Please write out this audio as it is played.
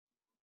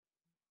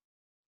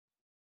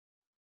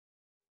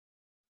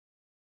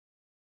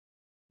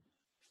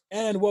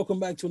And welcome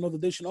back to another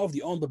edition of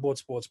the On the Board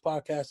Sports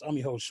Podcast. I'm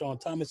your host, Sean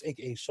Thomas,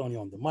 aka Shawnee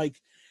on the mic.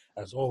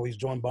 As always,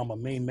 joined by my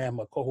main man,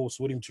 my co-host,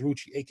 William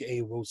Tarucci,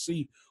 aka Will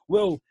C.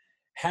 Will,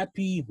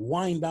 happy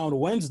Wind Down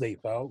Wednesday,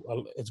 pal.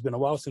 It's been a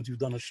while since you've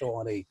done a show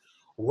on a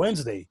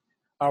Wednesday.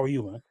 How are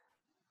you, man?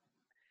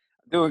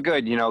 Doing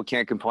good,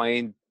 can't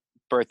complain.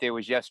 Birthday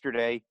was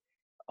yesterday.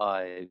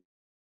 For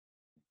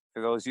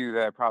those of you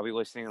that are probably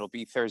listening, it'll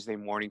be Thursday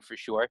morning for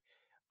sure.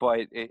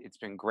 But it's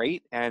been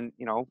great, and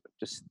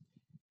just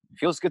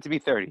feels good to be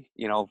 30.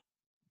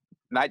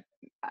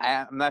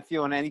 I'm not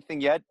feeling anything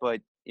yet, but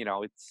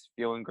it's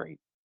feeling great.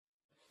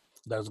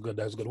 That's good.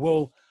 That's good.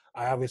 Well,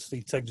 I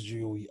obviously texted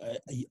you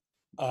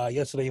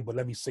yesterday, but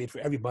let me say it for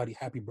everybody.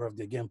 Happy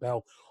birthday again,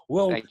 pal.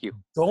 Well, Thank you.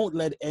 don't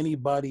let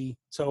anybody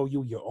tell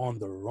you you're on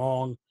the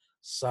wrong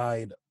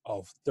side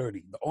of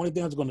 30. The only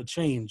thing that's going to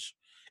change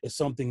is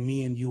something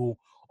me and you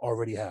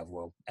already have,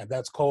 Will, and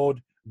that's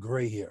called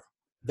gray hair.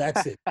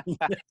 That's it.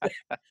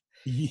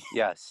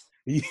 Yes.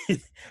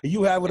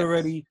 You have it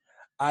already.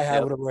 I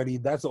have Yep. it already.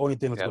 That's the only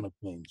thing that's Yep. going to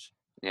change.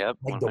 Yep.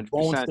 Like the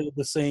bones 100%. stay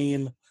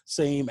the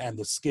same, and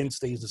the skin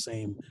stays the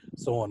same,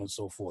 so on and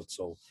so forth.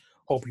 So,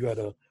 hope you had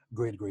a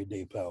great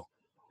day, pal.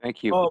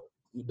 Thank you. Oh,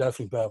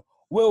 definitely, pal.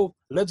 Well,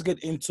 let's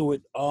get into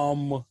it.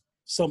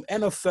 Some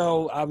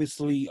NFL,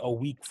 obviously, a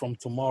week from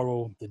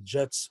tomorrow, the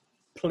Jets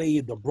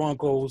play the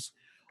Broncos.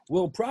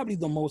 Well, probably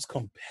the most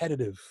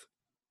competitive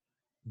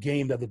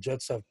game that the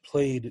Jets have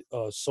played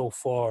so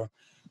far.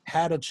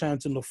 Had a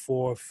chance in the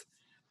fourth,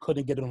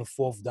 couldn't get it on the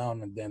fourth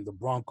down, and then the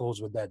Broncos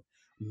with that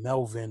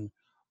Melvin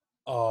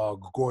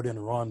Gordon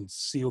run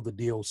sealed the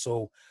deal.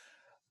 So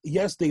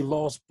yes, they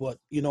lost, but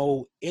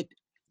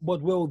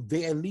But Will,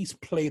 they at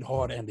least played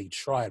hard and they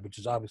tried, which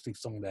is obviously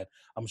something that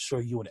I'm sure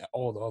you and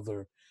all the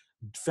other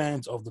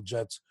fans of the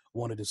Jets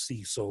wanted to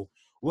see. So,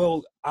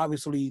 well,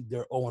 obviously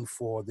they're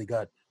 0-4. They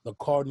got the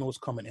Cardinals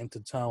coming into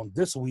town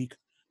this week.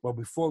 But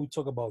before we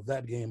talk about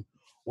that game,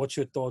 what's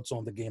your thoughts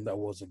on the game that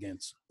was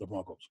against the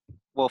Broncos?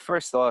 Well,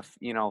 first off,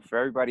 for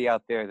everybody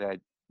out there that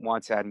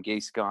wants Adam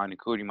Gase gone,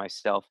 including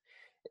myself,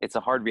 it's a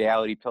hard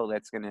reality pill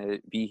that's going to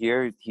be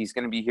here. He's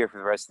going to be here for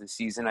the rest of the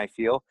season, I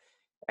feel.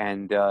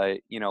 And,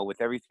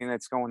 with everything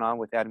that's going on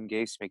with Adam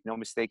Gase, make no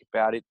mistake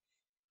about it,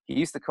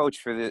 he's the coach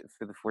for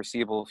the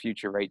foreseeable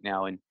future right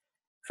now. And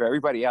for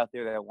everybody out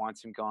there that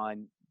wants him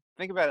gone,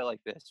 think about it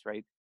like this,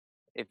 right?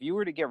 If you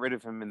were to get rid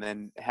of him and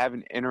then have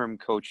an interim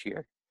coach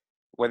here,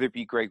 whether it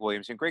be Greg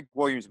Williams, and Greg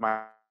Williams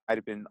might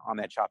have been on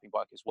that chopping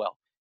block as well,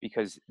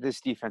 because this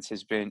defense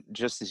has been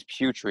just as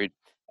putrid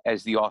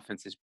as the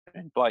offense has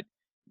been. But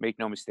make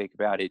no mistake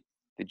about it,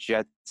 the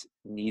Jets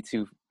need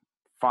to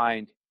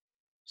find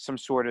some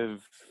sort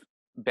of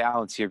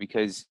balance here,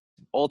 because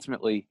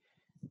ultimately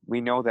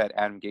we know that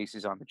Adam Gase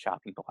is on the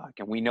chopping block,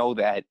 and we know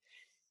that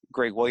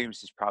Greg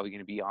Williams is probably going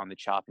to be on the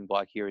chopping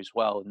block here as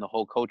well, and the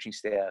whole coaching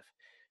staff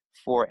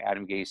for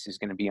Adam Gase is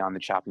going to be on the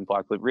chopping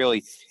block. But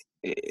really,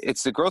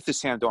 it's the growth of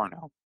Sam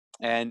Darnold.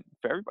 And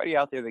for everybody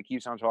out there that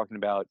keeps on talking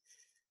about,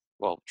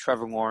 well,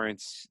 Trevor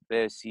Lawrence,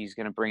 he's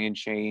going to bring in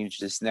change.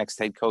 This next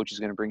head coach is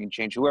going to bring in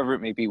change, whoever it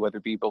may be, whether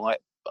it be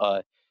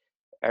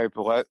Eric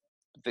Billett,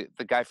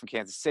 the guy from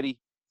Kansas City.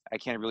 I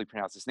can't really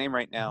pronounce his name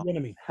right now.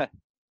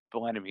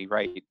 Bieniemy,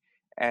 right.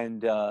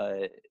 And,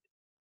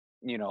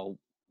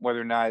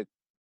 whether or not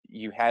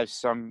you have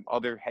some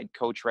other head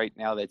coach right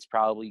now that's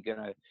probably going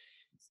to,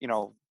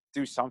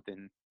 do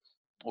something,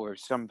 or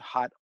some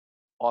hot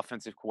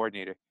offensive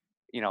coordinator,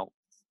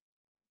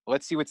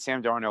 let's see what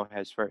Sam Darnold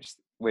has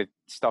first with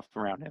stuff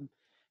around him.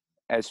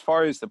 As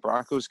far as the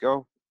Broncos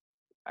go,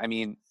 I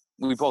mean,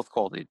 we both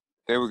called it.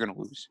 They were going to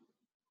lose.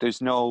 There's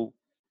no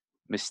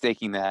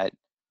mistaking that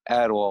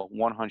at all,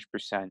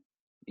 100%.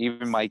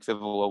 Even Mike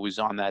Vivolo was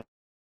on that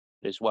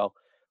as well.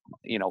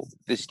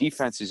 This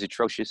defense is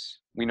atrocious.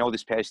 We know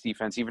this past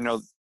defense, even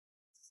though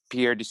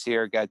Pierre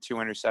Desir got 2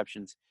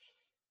 interceptions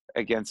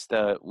against,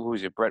 Brett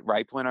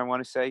Ripeland, I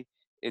want to say.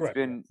 It's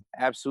been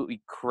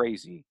absolutely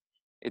crazy.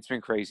 It's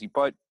been crazy.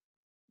 But,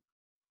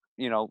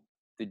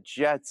 the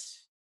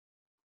Jets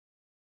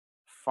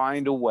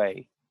find a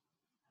way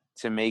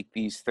to make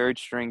these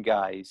third-string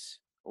guys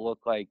look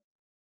like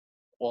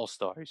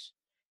all-stars.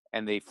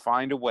 And they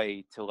find a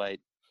way to let,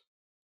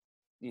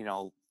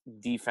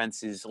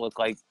 defenses look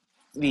like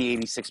the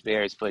 86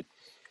 Bears. But,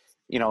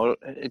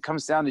 it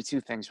comes down to two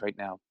things right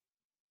now.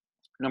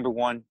 Number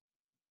one,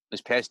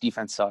 this pass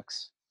defense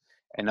sucks.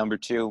 And number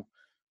two,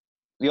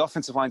 the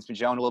offensive line's been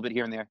gelling a little bit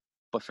here and there.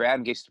 But for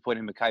Adam Gase to put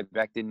in Mekhi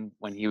Becton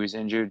when he was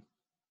injured,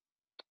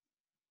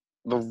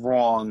 the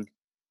wrong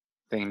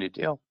thing to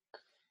do.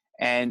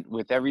 And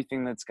with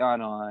everything that's gone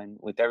on,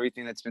 with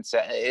everything that's been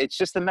said, it's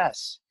just a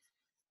mess.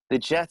 The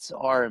Jets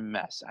are a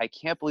mess. I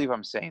can't believe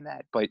I'm saying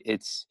that, but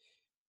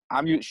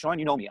Sean,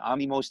 you know me. I'm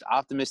the most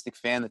optimistic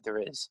fan that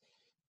there is.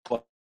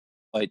 But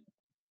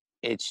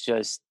it's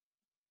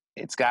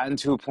gotten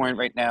to a point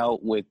right now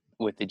with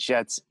the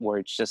Jets where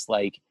it's just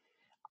like,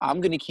 I'm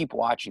going to keep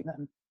watching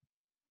them.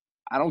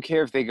 I don't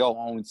care if they go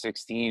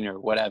 0-16 or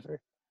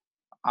whatever.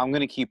 I'm going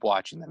to keep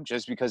watching them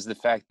just because of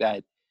the fact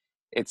that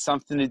It's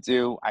something to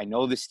do. I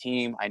know this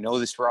team. I know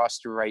this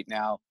roster right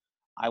now.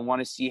 I want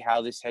to see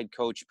how this head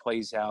coach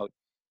plays out,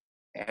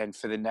 and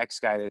for the next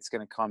guy that's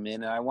going to come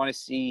in. And I want to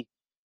see,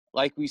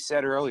 like we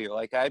said earlier,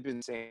 like I've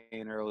been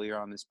saying earlier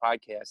on this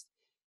podcast,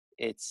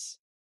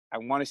 I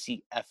want to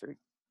see effort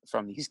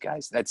from these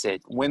guys. That's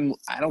it. When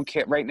I don't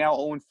care right now,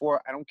 0-4.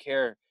 I don't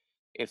care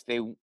if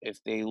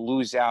they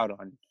lose out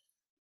on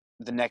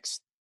the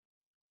next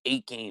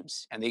 8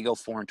 games and they go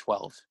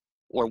 4-12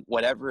 or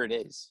whatever it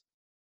is.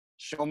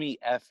 Show me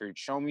effort.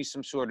 Show me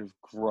some sort of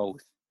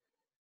growth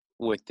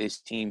with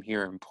this team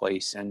here in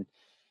place. And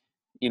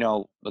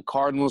the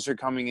Cardinals are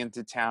coming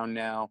into town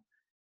now.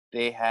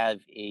 They have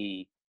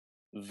a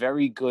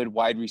very good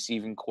wide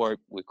receiving corps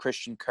with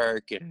Christian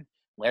Kirk and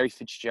Larry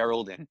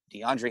Fitzgerald and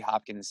DeAndre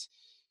Hopkins.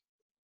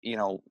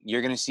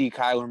 You're going to see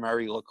Kyler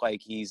Murray look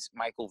like he's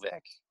Michael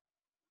Vick,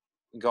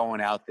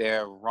 going out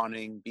there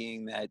running,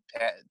 being that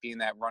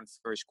run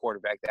first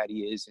quarterback that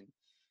he is. And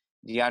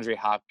DeAndre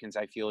Hopkins,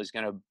 I feel, is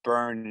going to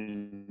burn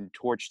and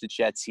torch the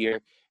Jets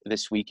here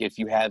this week. If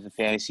you have a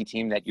fantasy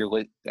team that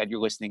you're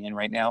listening in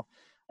right now,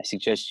 I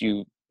suggest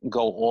you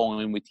go all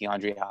in with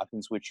DeAndre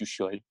Hopkins, which you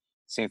should.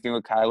 Same thing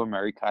with Kyler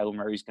Murray. Kyler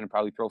Murray's going to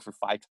probably throw for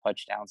 5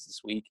 touchdowns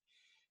this week.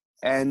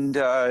 And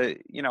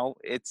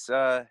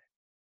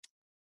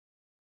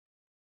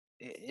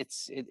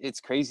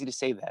it's crazy to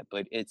say that,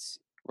 but it's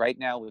right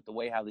now with the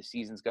way how the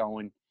season's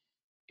going,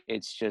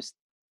 it's just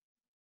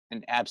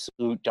an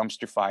absolute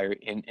dumpster fire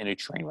in a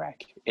train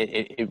wreck.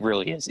 It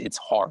really is. It's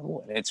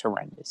horrible and it's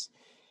horrendous.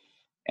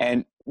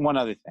 And one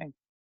other thing,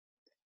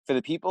 for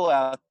the people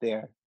out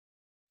there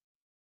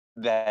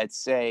that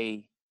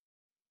say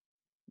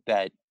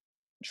that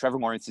Trevor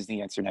Lawrence is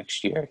the answer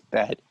next year,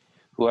 that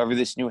whoever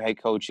this new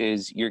head coach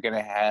is, you're going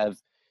to have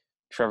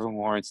Trevor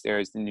Lawrence there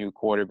as the new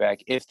quarterback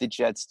if the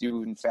Jets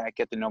do, in fact,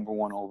 get the number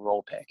 1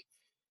 overall pick.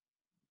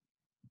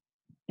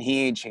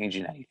 He ain't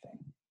changing anything.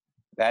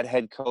 That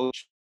head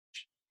coach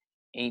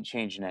ain't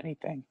changing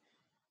anything.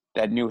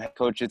 That new head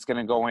coach that's going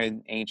to go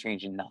in ain't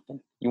changing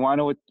nothing. You want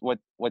to know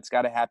what's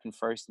got to happen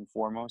first and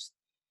foremost?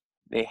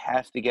 They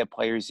have to get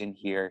players in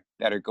here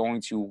that are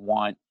going to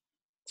want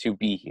to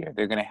be here.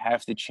 They're going to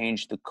have to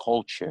change the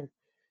culture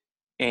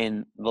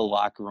in the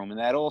locker room. And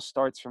that all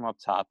starts from up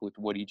top with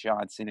Woody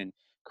Johnson and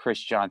Chris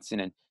Johnson.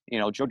 And,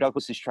 Joe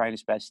Douglas is trying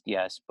his best,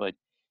 yes. But,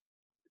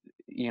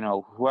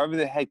 whoever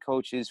the head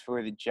coach is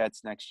for the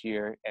Jets next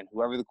year and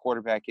whoever the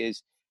quarterback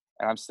is,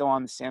 and I'm still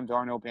on the Sam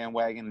Darnold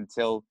bandwagon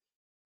until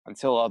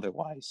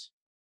otherwise.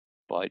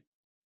 But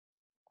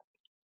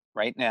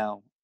right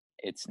now,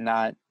 it's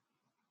not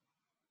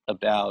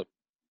about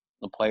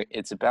the player.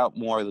 It's about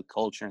more the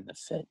culture and the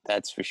fit.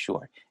 That's for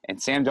sure.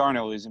 And Sam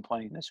Darnold isn't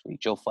playing this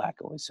week. Joe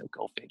Flacco is, so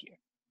go figure.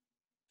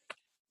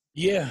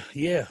 Yeah.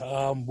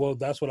 Well,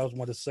 that's what I was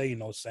going to say.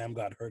 Sam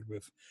got hurt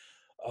with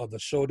the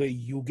shoulder.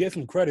 You give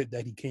him credit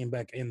that he came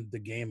back in the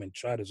game and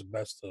tried his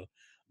best to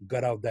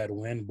gut out that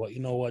win. But you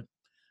know what?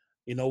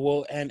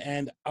 Well,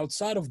 and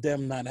outside of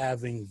them not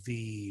having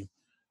the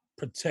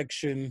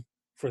protection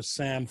for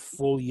Sam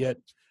full yet,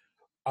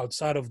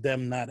 outside of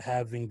them not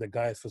having the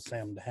guys for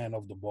Sam to hand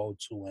off the ball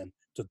to and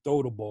to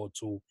throw the ball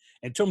to,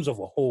 in terms of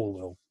a whole,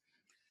 though,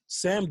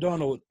 Sam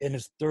Darnold in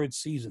his 3rd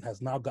season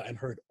has now gotten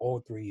hurt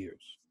all 3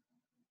 years.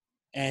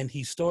 And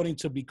he's starting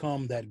to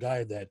become that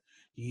guy that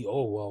he's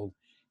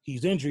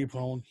injury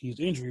prone.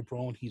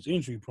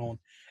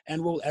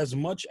 And well, as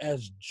much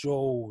as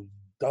Joe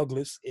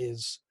Douglas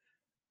is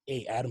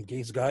a Adam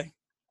Gase guy,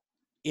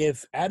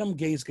 if Adam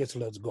Gase gets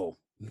let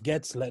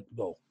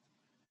go,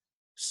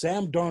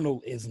 Sam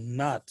Darnold is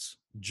not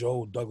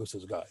Joe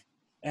Douglas's guy.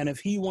 And if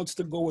he wants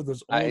to go with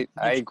his own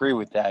I agree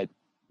with that.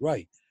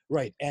 Right.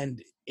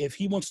 And if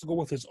he wants to go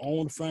with his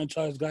own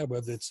franchise guy,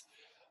 whether it's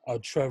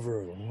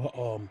Trevor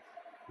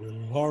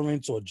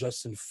Lawrence or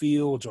Justin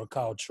Fields or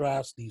Kyle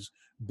Trask, these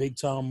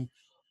big-time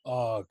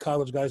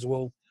college guys,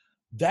 well,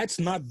 that's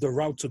not the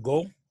route to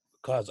go,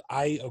 because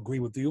I agree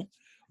with you,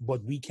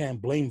 but we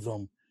can't blame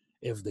them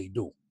if they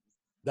do.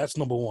 That's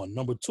number one.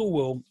 Number two,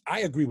 Will,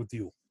 I agree with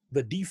you.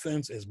 The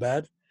defense is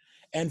bad.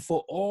 And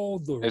for all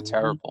the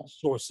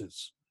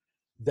resources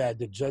that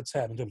the Jets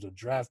had in terms of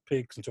draft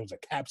picks, in terms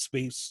of cap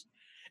space,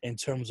 in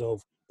terms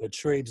of the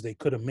trades they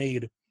could have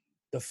made,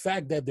 the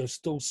fact that there's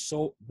still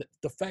so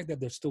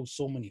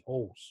many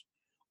holes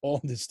on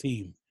this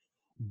team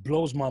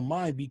blows my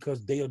mind,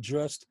 because they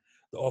addressed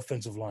the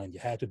offensive line. You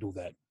had to do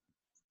that.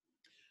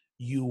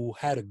 You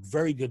had a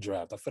very good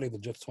draft. I feel like the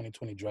Jets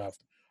 2020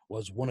 draft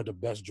was one of the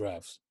best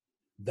drafts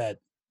that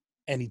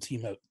any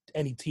team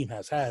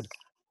has had.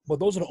 But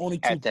those are the only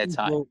two at that things,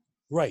 time.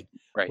 Right.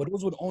 But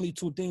those were the only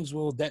two things,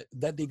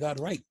 that they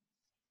got right.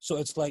 So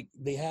it's like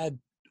they had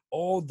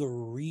all the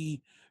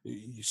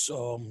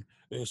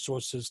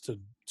resources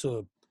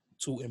to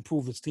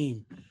improve this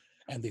team,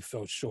 and they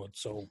fell short.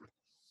 So,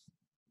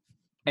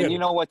 and you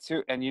know what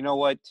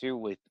too,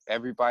 with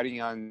everybody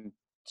on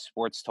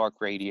sports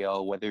talk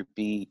radio, whether it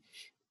be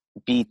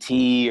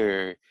BT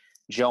or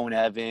Joan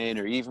Evan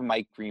or even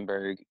Mike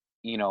Greenberg,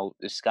 the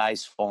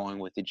sky's falling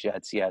with the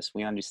Jets. Yes,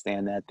 we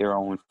understand that they're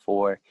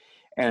 0-4,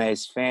 And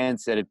as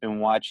fans that have been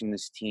watching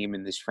this team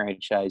and this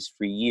franchise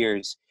for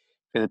years,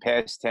 for the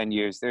past 10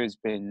 years, there's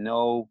been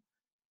no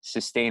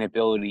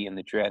sustainability in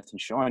the draft. And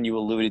Sean, you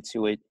alluded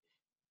to it.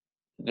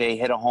 They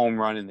hit a home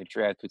run in the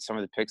draft with some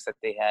of the picks that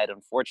they had.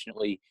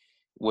 Unfortunately,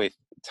 with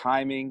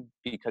timing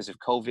because of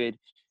COVID,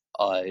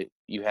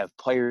 you have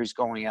players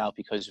going out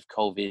because of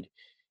COVID.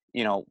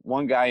 You know,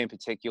 one guy in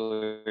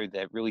particular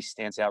that really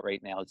stands out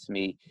right now to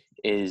me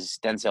is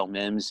Denzel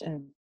Mims.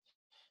 And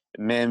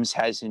Mims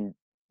hasn't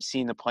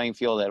seen the playing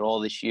field at all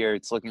this year.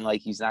 It's looking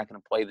like he's not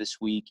going to play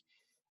this week.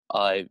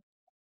 Uh,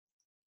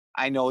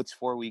 I know it's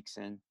 4 weeks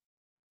in,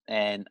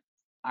 and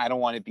I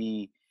don't want to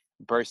be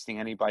bursting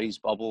anybody's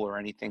bubble or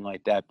anything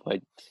like that, but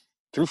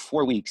through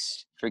 4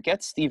 weeks,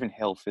 forget Stephen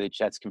Hill for the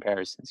Jets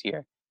comparisons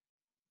here.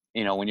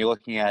 You know, when you're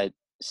looking at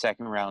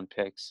second-round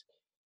picks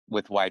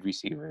with wide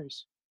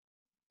receivers,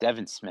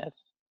 Devin Smith,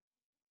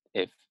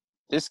 if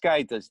this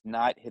guy does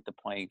not hit the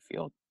playing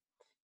field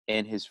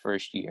in his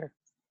first year,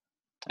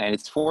 and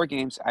it's 4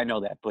 games, I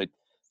know that, but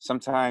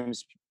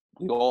sometimes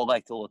we all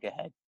like to look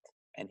ahead,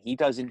 and he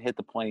doesn't hit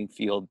the playing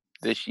field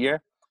this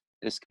year,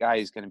 this guy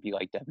is going to be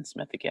like Devin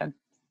Smith again.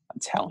 I'm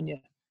telling you,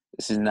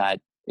 it's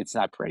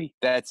not pretty.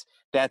 That's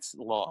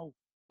low.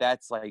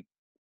 That's like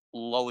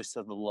lowest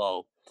of the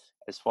low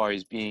as far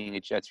as being a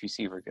Jets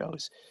receiver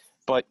goes.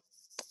 But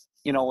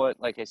you know what?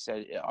 Like I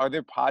said, are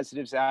there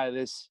positives out of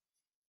this?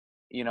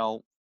 You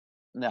know,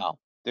 no,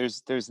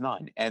 there's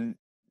none. And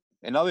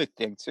another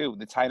thing too,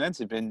 the tight ends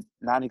have been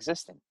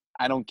non-existent.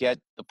 I don't get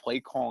the play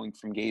calling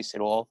from Gase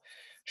at all,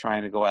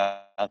 trying to go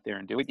out there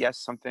and do it. Yes,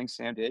 some things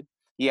Sam did.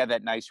 He had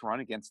that nice run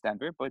against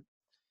Denver, but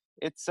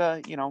it's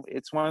you know,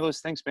 it's one of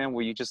those things, man,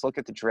 where you just look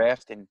at the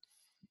draft and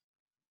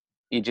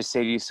you just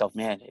say to yourself,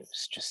 man, it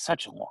was just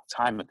such a long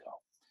time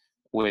ago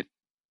with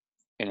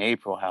in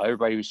April, how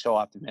everybody was so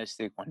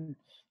optimistic when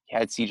you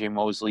had CJ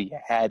Mosley, you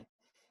had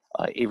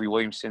Avery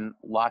Williamson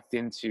locked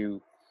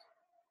into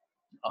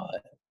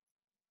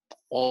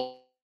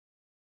all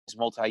his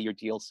multi-year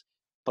deals.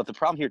 But the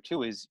problem here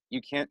too is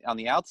you can't on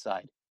the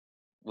outside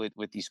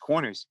with these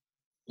corners,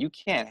 you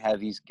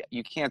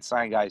can't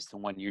sign guys to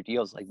 1-year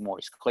deals like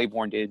Morris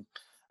Claiborne did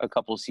a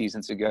couple of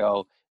seasons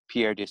ago,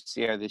 Pierre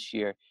Desir this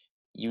year.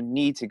 You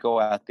need to go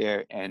out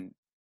there and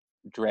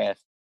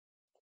draft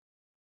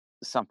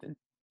something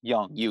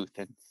young, youth.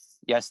 And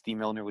yes, D.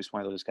 Milner was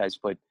one of those guys,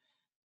 but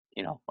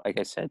you know, like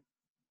I said,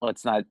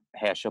 let's not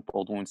hash up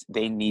old wounds.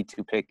 They need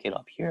to pick it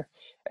up here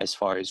as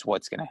far as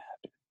what's going to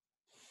happen.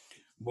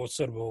 Well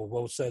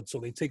said. So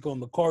they take on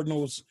the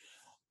Cardinals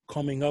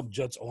coming up.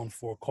 Jets on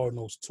for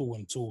Cardinals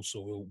 2-2.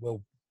 So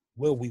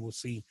we will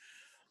see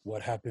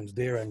what happens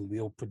there, and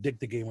we'll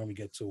predict the game when we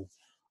get to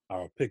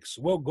our picks.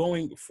 Well,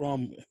 going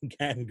from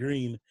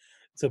Gangrene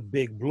to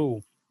Big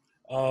Blue,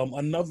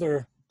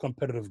 another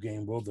competitive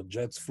game. Well, the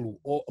Giants flew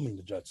all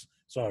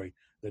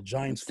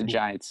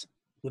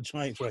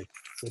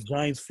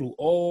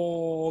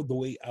the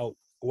way out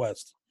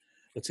west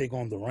to take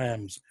on the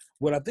Rams.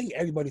 Well, I think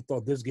everybody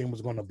thought this game was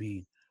going to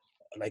be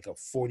like a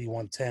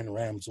 41-10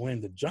 Rams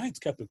win. The Giants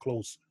kept it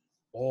close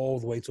all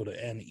the way to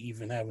the end,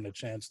 even having a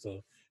chance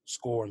to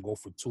score and go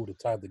for 2 to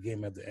tie the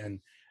game at the end.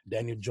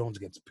 Daniel Jones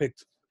gets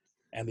picked,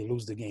 and they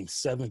lose the game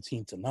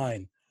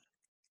 17-9.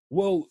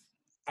 Well,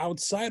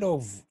 outside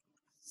of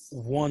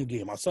one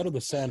game, outside of the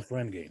San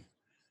Fran game,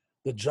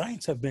 the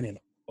Giants have been in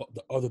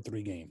the other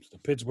 3 games: the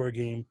Pittsburgh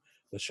game,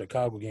 the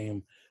Chicago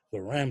game, the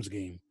Rams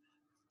game.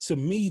 To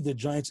me, the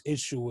Giants'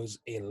 issue is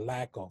a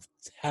lack of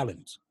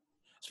talent,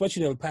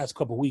 especially in the past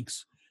couple of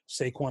weeks.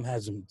 Saquon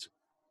hasn't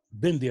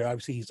been there.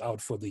 Obviously, he's out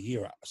for the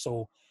year.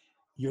 So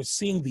you're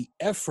seeing the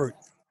effort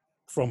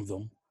from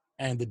them,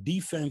 and the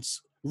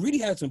defense really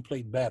hasn't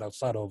played bad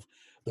outside of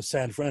the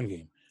San Fran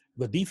game.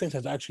 The defense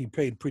has actually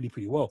played pretty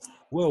well.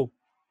 Well,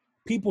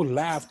 people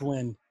laughed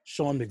when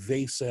Sean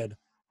McVay said,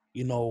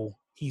 you know,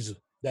 he's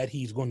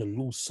going to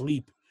lose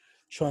sleep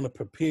trying to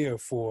prepare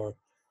for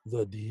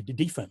the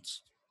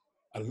defense.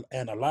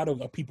 And a lot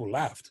of people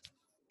laughed.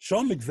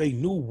 Sean McVay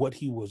knew what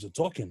he was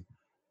talking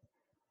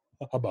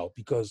about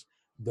because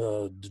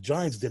the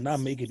Giants did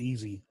not make it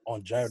easy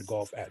on Jared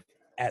Goff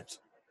at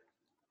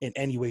in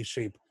any way,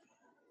 shape,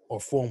 or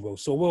form. Will.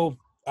 So, well,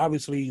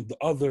 obviously the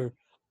other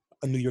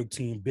New York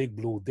team, Big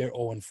Blue, they're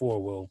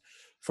 0-4. Will,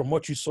 from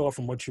what you saw,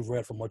 from what you've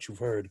read, from what you've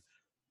heard,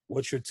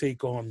 what's your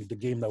take on the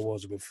game that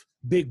was with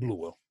Big Blue?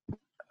 Will?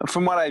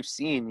 From what I've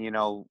seen, you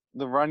know,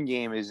 the run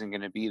game isn't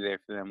going to be there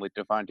for them with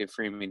Devonta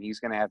Freeman. He's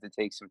going to have to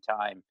take some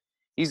time.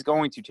 He's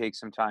going to take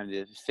some time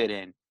to fit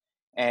in.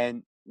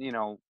 And, you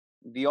know,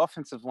 the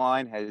offensive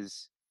line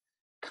has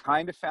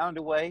kind of found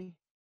a way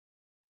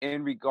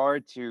in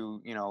regard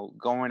to, you know,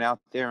 going out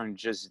there and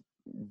just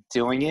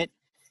doing it.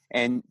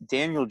 And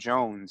Daniel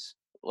Jones,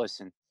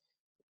 listen,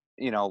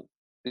 you know,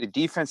 the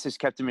defense has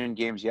kept him in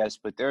games, yes,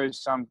 but there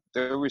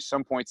were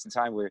some points in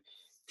time where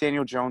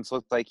Daniel Jones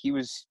looked like he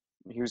was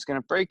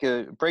going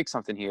to break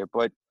something here.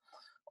 But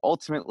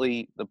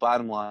ultimately, the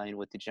bottom line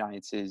with the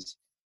Giants is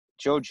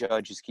Joe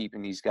Judge is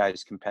keeping these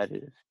guys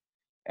competitive,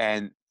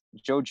 and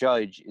Joe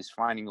Judge is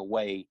finding a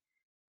way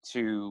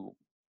to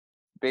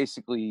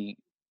basically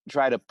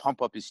try to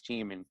pump up his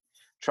team and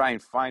try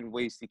and find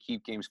ways to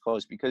keep games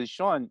close. Because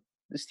Sean,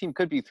 this team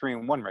could be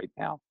 3-1 right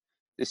now.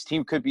 This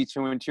team could be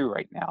 2-2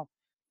 right now.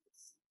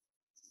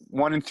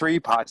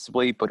 1-3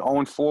 possibly, but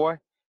 0-4.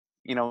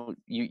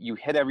 You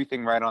hit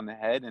everything right on the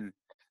head, and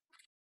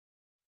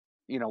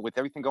with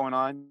everything going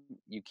on,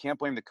 you can't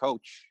blame the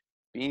coach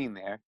being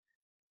there.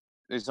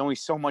 There's only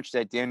so much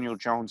that Daniel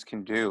Jones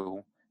can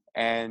do,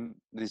 and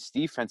this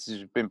defense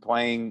has been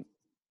playing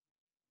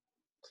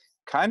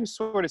kind of,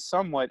 sort of,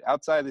 somewhat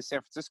outside of the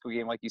San Francisco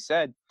game, like you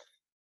said.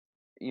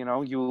 You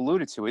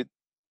alluded to it.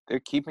 They're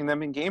keeping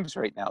them in games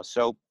right now.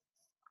 So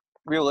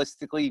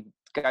realistically,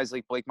 guys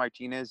like Blake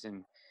Martinez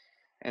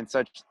and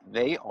such,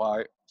 they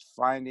are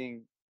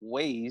finding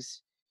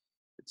ways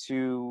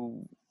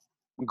to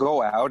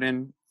go out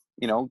and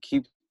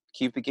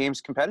keep the games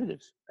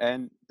competitive.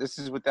 And this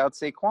is without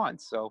Saquon.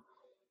 So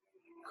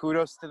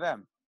kudos to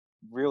them.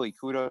 Really,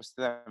 kudos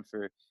to them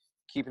for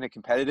keeping it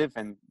competitive.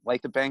 And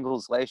like the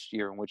Bengals last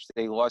year, in which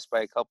they lost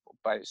by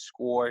a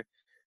score,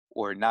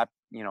 or not,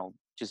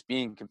 just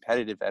being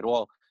competitive at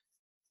all.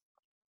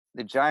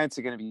 The Giants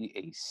are going to be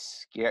a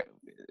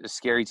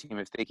scary team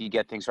if they can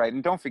get things right.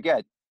 And don't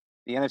forget,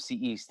 the NFC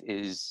East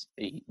is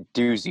a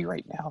doozy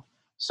right now.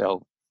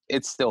 So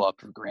it's still up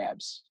for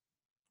grabs.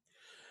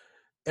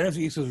 NFC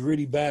East is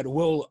really bad.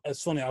 Well,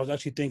 it's funny. I was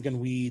actually thinking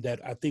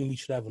I think we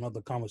should have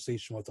another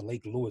conversation with the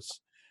Lake Lewis,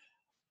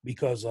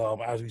 because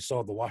as we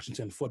saw, the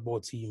Washington football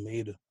team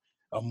made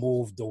a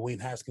move,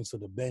 Dwayne Haskins to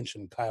the bench,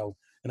 and Kyle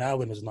and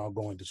Allen is now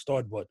going to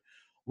start. But,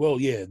 well,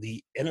 yeah,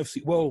 the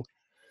NFC. Well,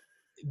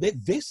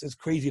 this is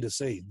crazy to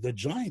say. The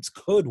Giants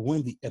could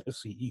win the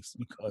NFC East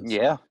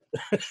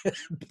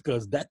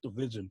because that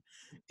division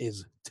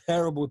is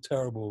terrible,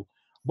 terrible.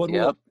 But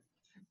Yep.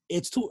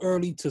 It's too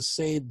early to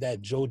say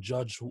that Joe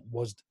Judge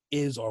was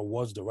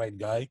the right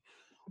guy.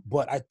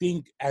 But I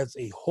think as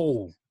a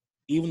whole,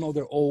 even though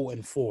they're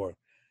 0-4,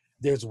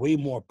 there's way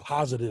more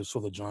positives for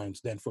the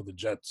Giants than for the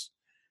Jets.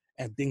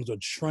 And things are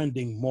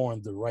trending more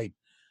in the right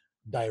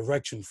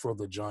direction for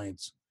the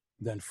Giants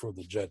than for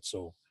the Jets.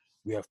 So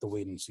we have to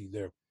wait and see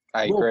there.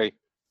 I agree.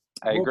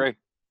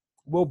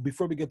 Well,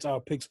 before we get to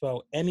our picks,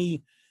 pal,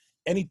 any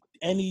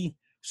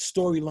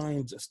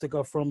storylines stick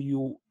out from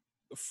you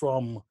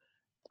from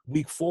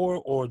week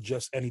 4, or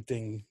just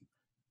anything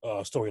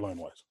storyline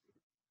wise?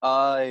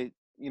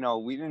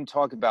 We didn't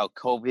talk about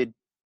COVID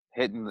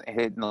hitting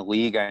the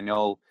league. I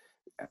know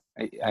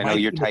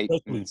your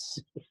Titans.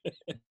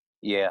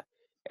 Yeah.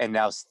 And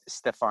now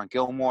Stephon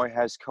Gilmore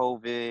has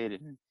COVID,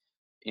 and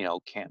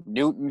Cam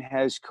Newton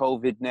has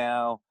COVID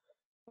now.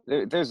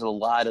 There's a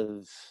lot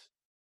of,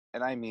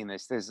 and I mean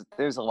this,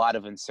 there's a lot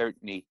of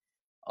uncertainty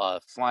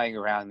flying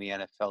around the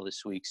NFL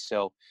this week.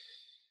 So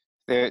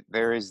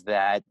there is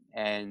that,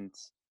 and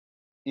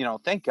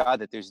thank God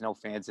that there's no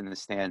fans in the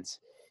stands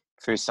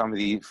for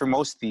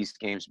most of these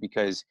games,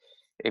 because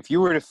if you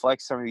were to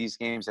flex some of these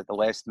games at the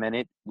last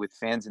minute with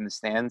fans in the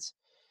stands,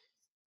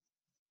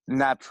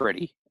 not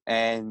pretty.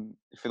 And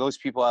for those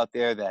people out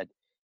there that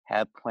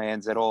have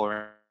plans at all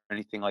or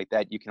anything like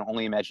that, you can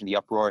only imagine the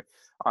uproar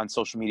on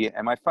social media.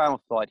 And my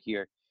final thought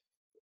here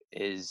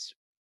is,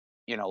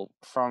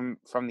 from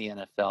the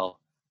NFL,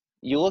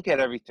 you look at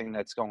everything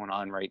that's going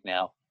on right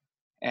now,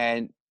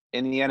 and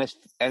in the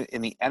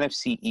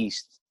NFC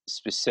East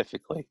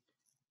specifically,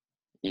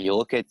 you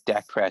look at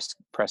Dak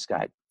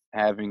Prescott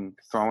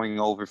throwing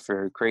over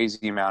for a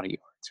crazy amount of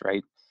yards,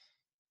 right?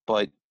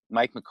 But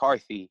Mike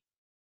McCarthy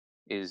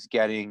is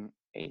getting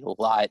a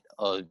lot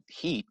of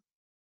heat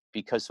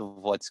because of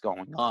what's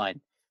going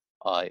on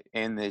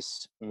in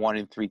this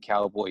 1-3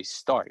 Cowboys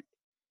start.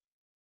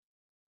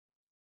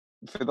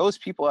 For those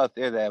people out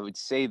there that would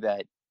say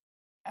that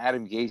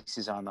Adam Gase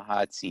is on the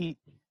hot seat,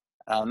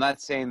 I'm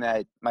not saying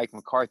that Mike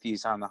McCarthy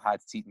is on the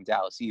hot seat in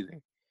Dallas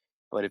either.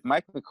 But if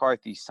Mike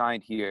McCarthy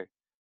signed here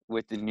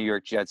with the New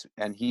York Jets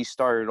and he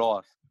started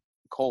off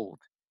cold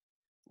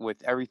with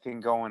everything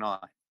going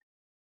on,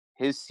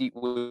 his seat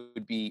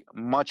would be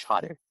much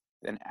hotter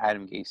than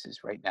Adam Gase's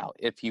right now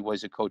if he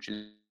was a coach of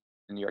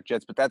the New York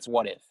Jets. But that's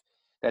what if.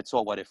 That's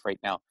all what if right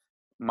now.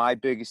 My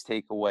biggest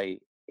takeaway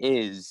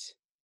is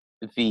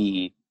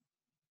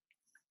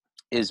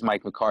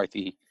Mike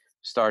McCarthy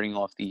starting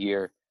off the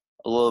year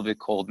a little bit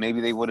cold.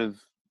 Maybe they would have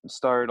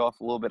started off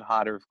a little bit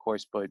hotter, of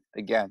course, but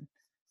again,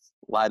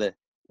 a lot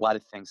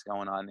of things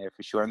going on there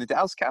for sure. And the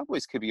Dallas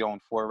Cowboys could be 0-4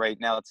 right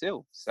now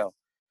too. So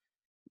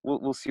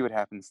we'll see what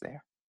happens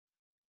there.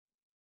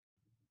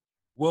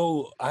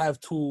 Well, I have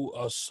two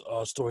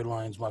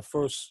storylines. My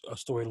first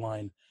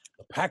storyline,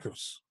 the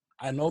Packers.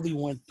 I know they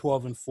went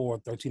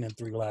 12-4,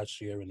 13-3 last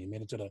year, and they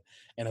made it to the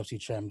NFC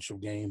Championship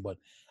game. But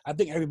I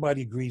think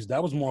everybody agrees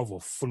that was more of a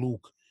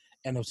fluke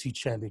NFC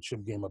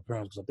Championship game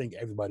appearance, because I think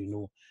everybody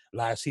knew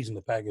last season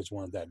the Packers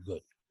weren't that good.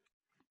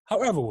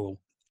 However, Will,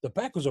 the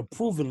Packers are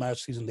proven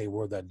last season they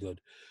were that good,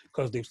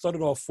 because they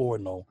started off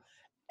 4-0,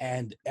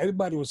 and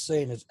everybody was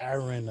saying, is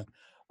Aaron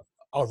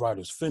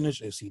Rodgers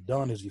finished? Is he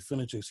done? Is he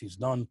finished? Is he's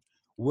done?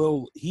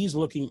 Will, he is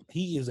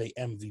a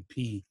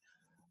MVP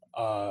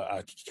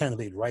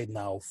candidate right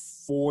now.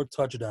 4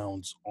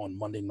 touchdowns on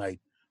Monday night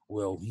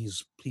Well,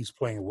 he's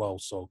playing well.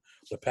 So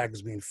the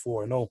Packers being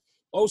 4-0.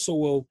 Also,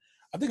 well,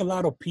 I think a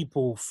lot of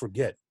people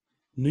forget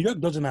New York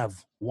doesn't have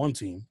one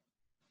team.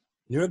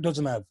 New York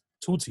doesn't have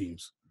two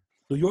teams.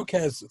 New York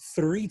has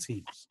three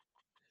teams.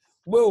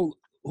 Well,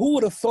 who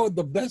would have thought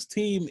the best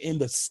team in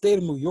the state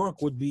of New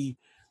York would be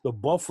the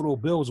Buffalo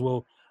Bills?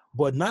 Well,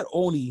 but not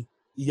only,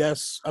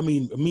 yes, I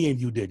mean, me and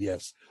you did,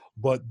 yes,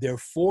 but they're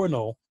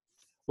 4-0.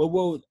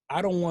 Well,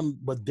 I don't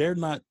want, but they're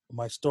not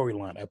my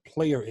storyline. A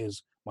player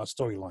is my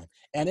storyline.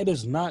 And it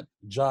is not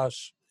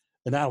Josh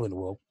and Allen,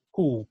 Will,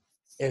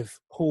 if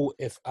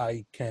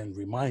I can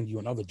remind you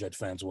and other Jet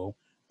fans, Will,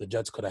 the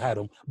Jets could have had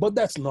him. But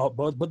that's not,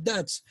 but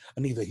that's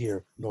neither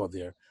here nor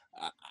there.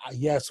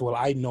 Yes, well,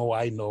 I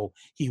know.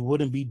 He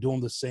wouldn't be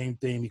doing the same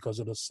thing because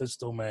of the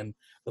system and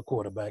the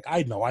quarterback.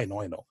 I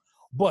know.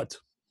 But,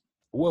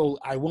 well,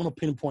 I want to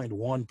pinpoint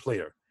one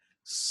player,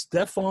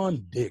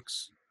 Stephon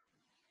Diggs.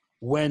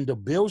 When the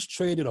Bills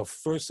traded a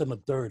first and a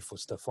third for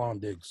Stephon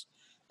Diggs,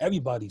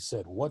 everybody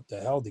said, what the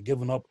hell? They're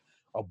giving up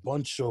a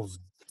bunch of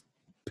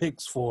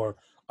picks for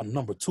a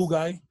number two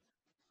guy.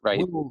 Right.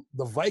 Well,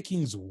 the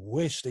Vikings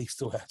wish they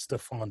still had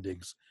Stephon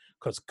Diggs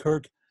because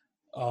Kirk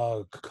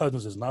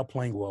Cousins is not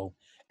playing well.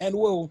 And,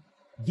 well,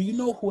 do you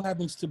know who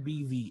happens to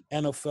be the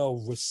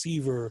NFL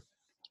receiver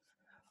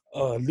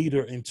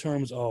leader in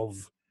terms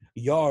of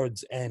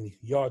yards and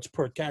yards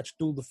per catch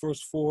through the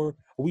first 4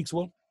 weeks?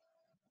 Well,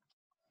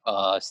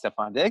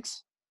 Stephon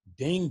Diggs.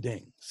 ding,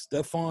 ding.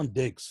 Stephon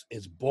Diggs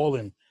is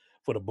balling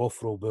for the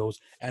Buffalo Bills.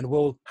 And,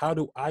 well, how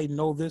do I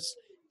know this?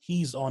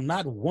 He's on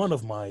not one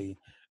of my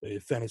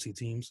fantasy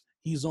teams.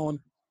 He's on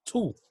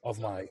two of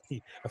my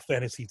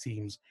fantasy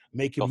teams,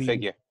 making Go me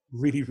figure.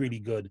 really, really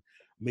good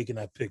making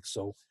that pick.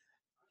 So,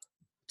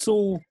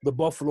 to the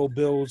Buffalo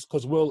Bills,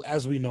 because, well,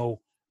 as we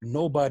know,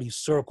 nobody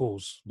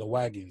circles the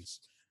wagons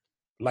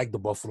like the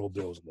Buffalo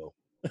Bills, though.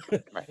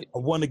 Right. I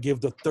want to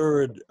give the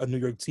third New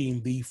York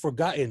team, the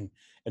forgotten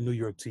New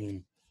York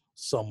team,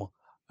 some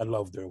I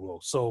love their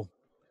will. So,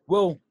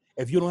 Will,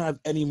 if you don't have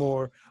any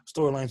more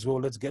storylines, Will,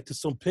 let's get to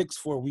some picks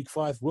for week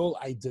 5. Will,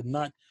 I did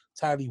not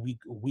tally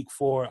week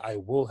 4. I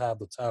will have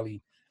the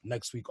tally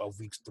next week of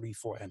weeks 3,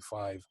 4, and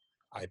 5.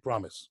 I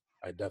promise.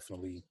 I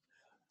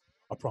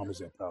promise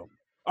that, pal.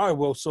 All right,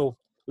 Will. So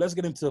let's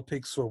get into the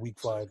picks for week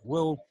 5.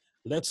 Will,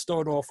 let's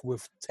start off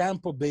with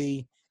Tampa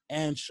Bay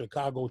and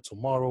Chicago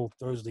tomorrow,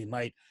 Thursday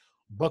night.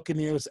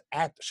 Buccaneers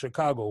at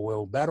Chicago.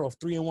 Will, battle of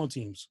 3-1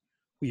 teams.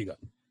 Who you got?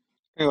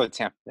 I'm gonna go with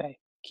Tampa Bay.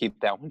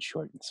 Keep that one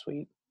short and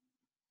sweet.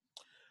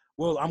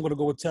 Well, I'm going to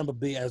go with Tampa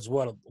Bay as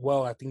well.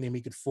 Well, I think they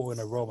make it 4 in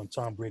a row, and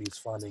Tom Brady's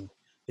finding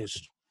his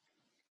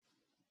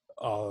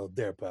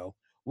there, pal.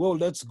 Well,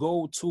 let's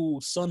go to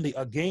Sunday,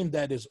 a game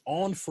that is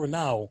on for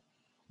now,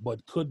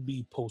 but could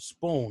be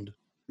postponed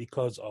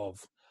because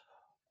of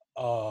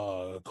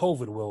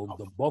COVID. Well,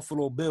 the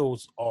Buffalo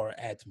Bills are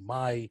at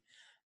my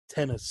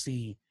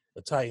Tennessee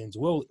Titans.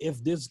 Well,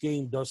 if this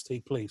game does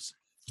take place,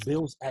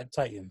 Bills at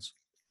Titans,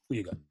 who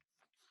you got?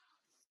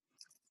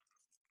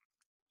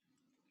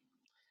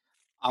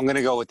 I'm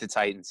gonna go with the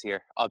Titans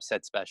here.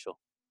 Upset special.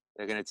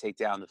 They're gonna take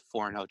down the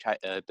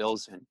 4-0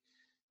 Bills, and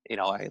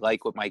I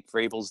like what Mike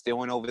Vrabel's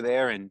doing over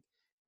there, and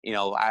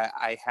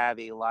I have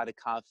a lot of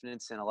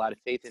confidence and a lot of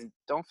faith. And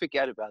don't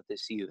forget about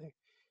this either.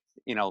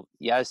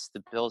 Yes,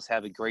 the Bills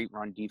have a great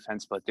run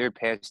defense, but their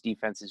pass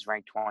defense is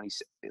ranked 20,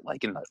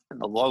 like in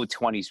the low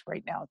 20s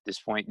right now at this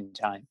point in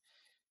time.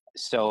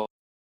 So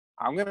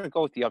I'm going to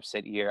go with the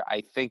upset here.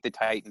 I think the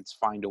Titans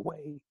find a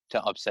way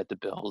to upset the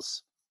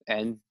Bills,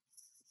 and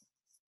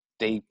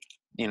the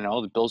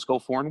Bills go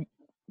 4-1.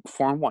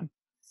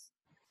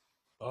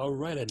 All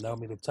right, and now I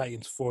mean the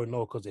Titans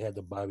 4-0 because they had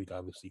the bye week,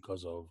 obviously,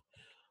 because of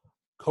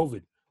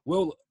COVID.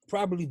 Well,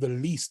 probably the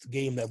least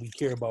game that we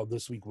care about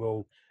this week,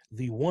 Will.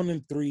 The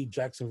 1-3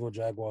 Jacksonville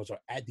Jaguars are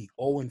at the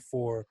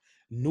 0-4,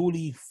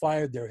 newly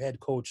fired their head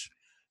coach,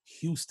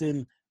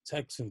 Houston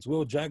Texans.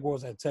 Will,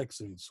 Jaguars at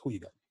Texans. Who you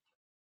got?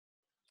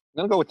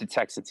 I'm going to go with the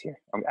Texans here.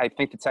 I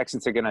think the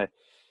Texans are going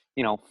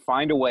to,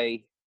 find a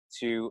way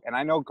to, and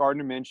I know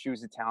Gardner Minshew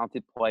is a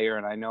talented player,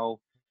 and I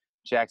know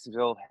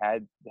Jacksonville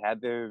had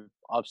their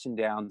ups and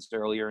downs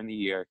earlier in the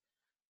year,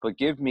 but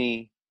give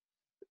me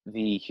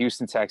the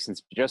Houston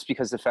Texans just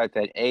because of the fact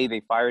that A,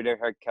 they fired their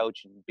head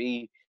coach, and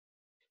B,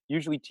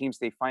 usually teams,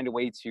 they find a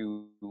way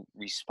to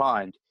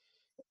respond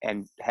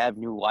and have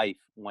new life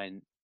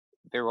when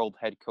their old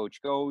head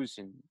coach goes,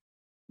 and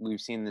we've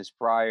seen this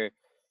prior.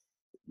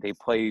 They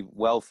play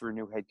well for a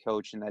new head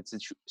coach in that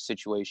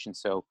situation.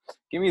 So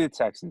give me the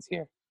Texans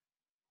here.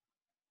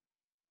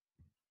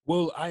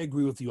 Well, I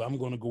agree with you. I'm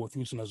going to go with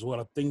Houston as well.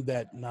 I think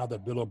that now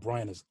that Bill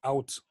O'Brien is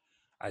out,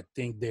 I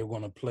think they're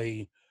going to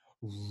play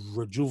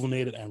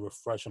rejuvenated and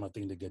refreshed, and I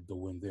think they get the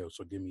win there.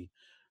 So give me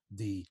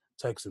the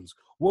Texans.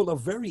 Well, a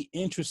very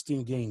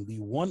interesting game. The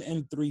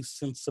 1-3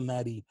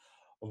 Cincinnati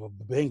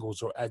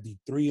Bengals are at the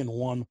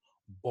 3-1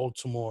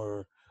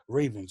 Baltimore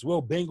Ravens.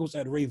 Well, Bengals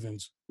at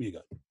Ravens. Who you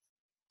got?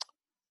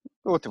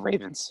 Go with the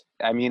Ravens.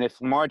 I mean, if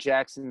Lamar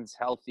Jackson's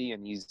healthy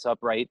and he's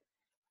upright,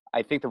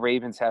 I think the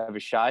Ravens have a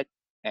shot.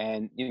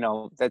 And,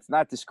 that's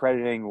not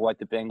discrediting what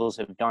the Bengals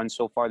have done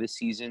so far this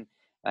season.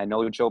 I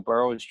know Joe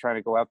Burrow is trying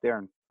to go out there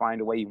and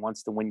find a way. He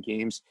wants to win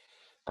games.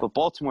 But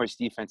Baltimore's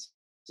defense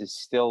is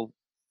still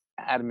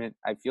adamant.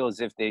 I feel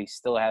as if they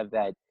still have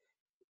that,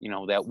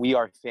 that we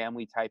are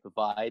family type of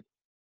vibe.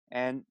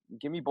 And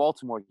give me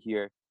Baltimore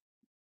here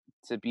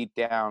to beat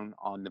down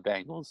on the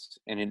Bengals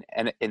in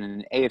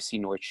an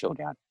AFC North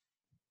showdown.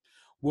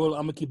 Well,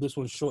 I'm gonna keep this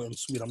one short and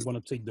sweet. I'm gonna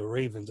take the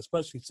Ravens,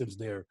 especially since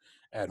they're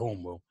at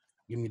home. Well,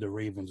 give me the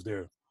Ravens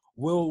there.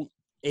 Will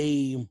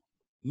a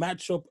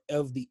matchup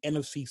of the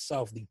NFC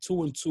South, the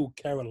 2-2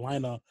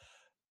 Carolina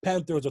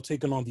Panthers are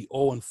taking on the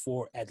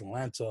 0-4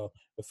 Atlanta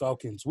the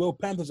Falcons. Will,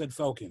 Panthers and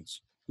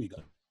Falcons. Who you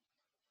got?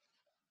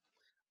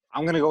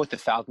 I'm going to go with the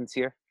Falcons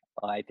here.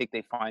 I think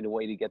they find a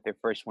way to get their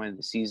first win of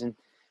the season.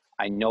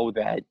 I know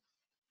that,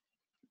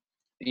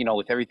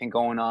 with everything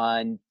going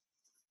on,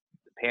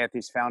 the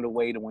Panthers found a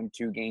way to win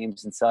 2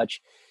 games and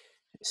such,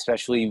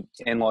 especially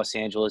in Los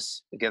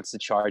Angeles against the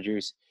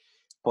Chargers.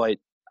 But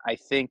I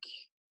think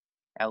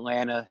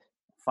Atlanta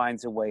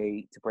finds a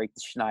way to break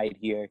the schneid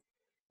here,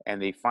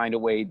 and they find a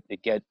way to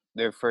get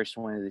their first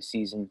win of the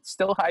season.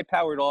 Still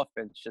high-powered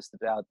offense, just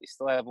about. They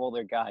still have all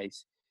their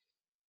guys.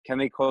 Can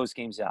they close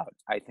games out?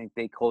 I think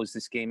they close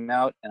this game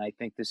out, and I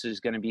think this is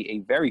going to be a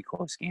very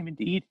close game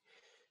indeed.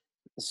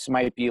 This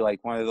might be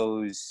like one of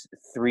those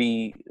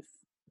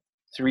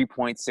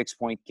 3-point,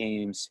 6-point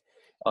games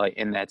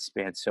in that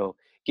span. So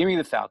give me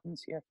the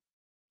Falcons here.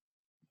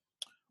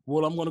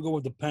 Well, I'm going to go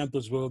with the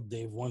Panthers. Well,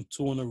 they've won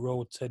 2 in a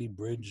row. Teddy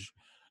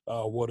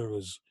Bridgewater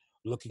is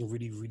looking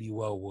really, really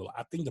well. Well,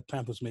 I think the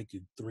Panthers make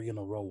it 3 in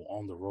a row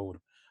on the road.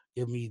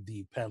 Give me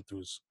the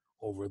Panthers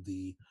over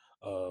the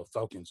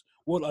Falcons.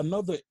 Well,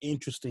 another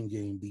interesting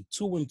game, the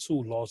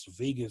 2-2 Las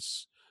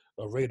Vegas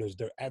Raiders.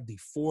 They're at the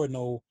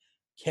 4-0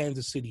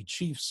 Kansas City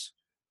Chiefs,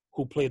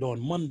 who played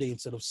on Monday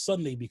instead of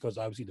Sunday because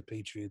obviously the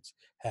Patriots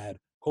had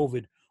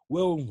COVID.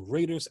 Well,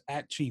 Raiders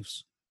at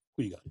Chiefs.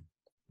 Who you got?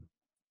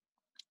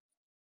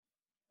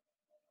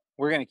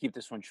 We're going to keep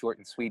this one short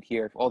and sweet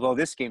here, although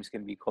this game's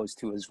going to be close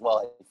too as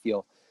well, I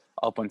feel,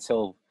 up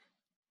until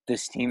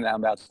this team that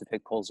I'm about to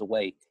pick pulls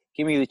away.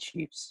 Give me the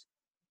Chiefs.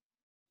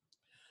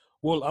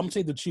 Well, I'm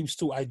saying the Chiefs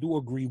too. I do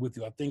agree with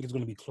you. I think it's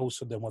going to be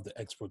closer than what the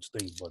experts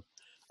think, but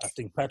I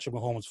think Patrick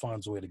Mahomes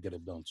finds a way to get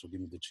it done. So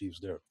give me the Chiefs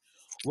there.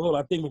 Well,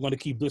 I think we're going to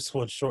keep this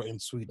one short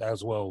and sweet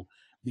as well.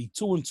 The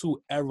 2-2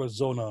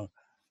 Arizona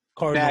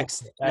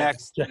Cardinals.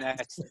 Next.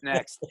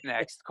 Cardinals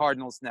next.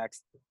 Cardinals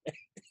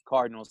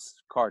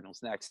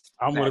next.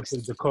 I'm going to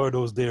take the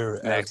Cardinals there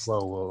Next. as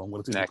well. Well, I'm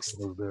going to take the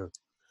Cardinals there.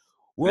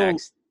 Well,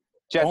 next.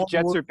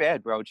 Jets are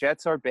bad, bro.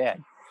 Jets are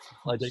bad.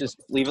 Let's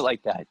just leave it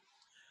like that.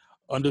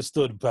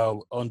 Understood,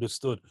 pal.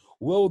 Understood.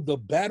 Well, the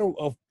Battle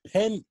of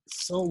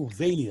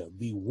Pennsylvania,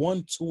 the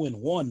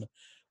 1-2-1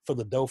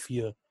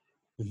 Philadelphia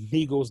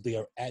Eagles. They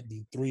are at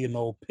the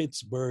 3-0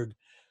 Pittsburgh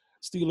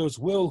Steelers.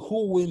 Will,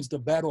 who wins the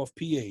Battle of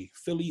PA,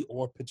 Philly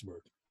or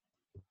Pittsburgh?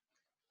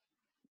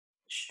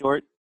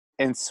 Short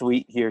and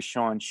sweet here,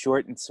 Sean.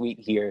 Short and sweet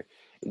here.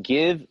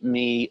 Give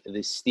me the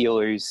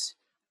Steelers.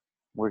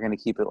 We're going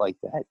to keep it like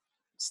that.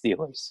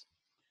 Steelers.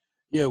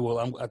 Yeah, well,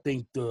 I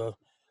think the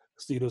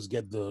Steelers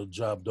get the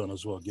job done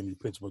as well. Give me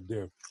Pittsburgh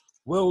there.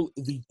 Well,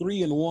 the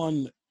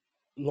 3-1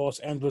 Los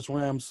Angeles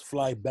Rams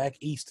fly back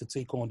east to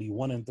take on the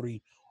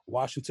 1-3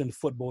 Washington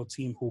football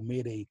team, who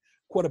made a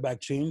quarterback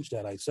change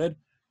that I said.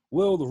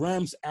 Will, the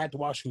Rams at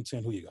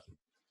Washington, who you got?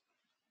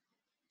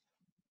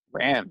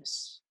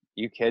 Rams.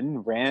 You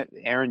kidding?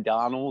 Aaron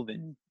Donald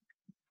and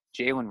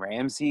Jalen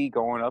Ramsey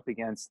going up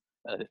against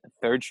a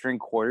third-string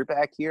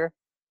quarterback here?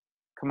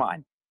 Come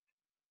on.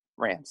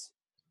 Rams.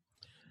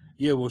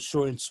 Yeah, well,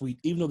 short and sweet.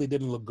 Even though they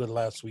didn't look good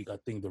last week, I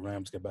think the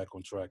Rams get back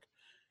on track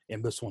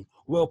in this one.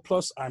 Well,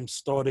 plus I'm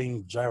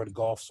starting Jared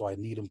Goff, so I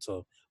need him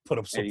to put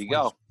up some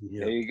points.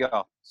 There you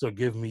go. So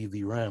give me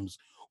the Rams.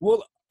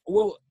 Well,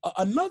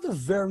 another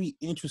very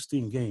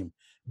interesting game.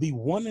 The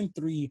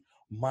 1-3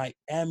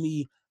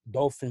 Miami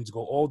Dolphins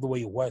go all the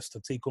way west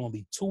to take on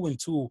the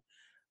 2-2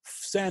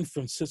 San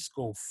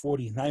Francisco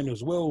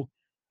 49ers. Well,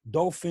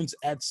 Dolphins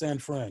at San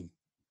Fran.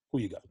 Who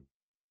you got?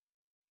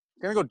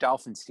 Gonna go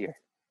Dolphins here.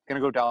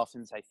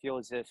 I feel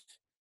as if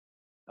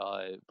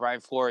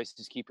Brian Flores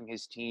is keeping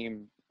his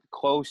team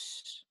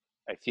close.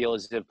 I feel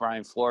as if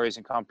Brian Flores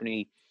and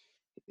company,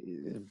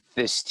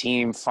 this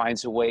team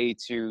finds a way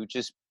to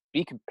just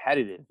be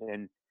competitive.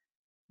 And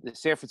the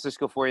San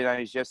Francisco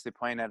 49ers, yes, they're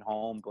playing at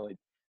home, but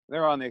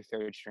they're on their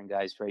third-string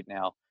guys right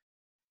now.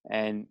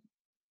 And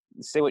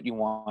say what you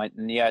want,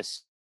 and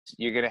yes,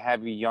 you're going to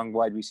have your young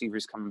wide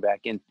receivers coming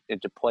back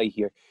into play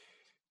here.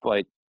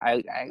 But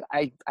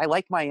I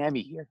like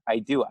Miami here. I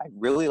do. I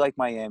really like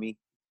Miami.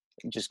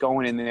 Just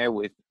going in there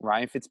with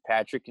Ryan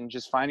Fitzpatrick and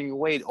just finding a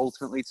way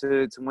ultimately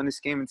to win this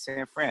game in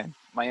San Fran.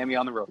 Miami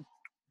on the road.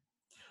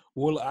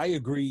 Well, I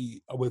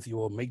agree with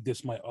you. I'll make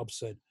this my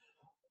upset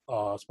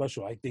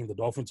special. I think the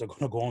Dolphins are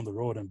going to go on the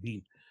road and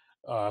beat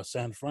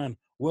San Fran.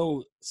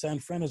 Well, San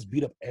Fran is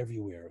beat up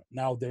everywhere.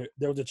 Now,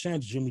 there's a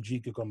chance Jimmy G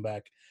could come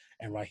back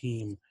and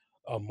Raheem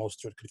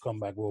Mostert could come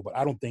back well, but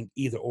I don't think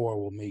either or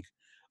will make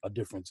a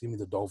difference. Give me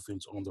the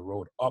Dolphins on the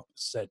road,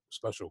 upset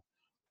special.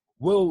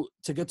 Will,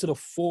 to get to the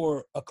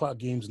 4 o'clock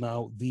games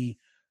now, the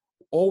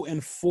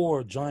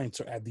 0-4 Giants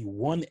are at the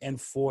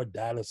 1-4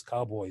 Dallas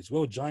Cowboys.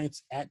 Will,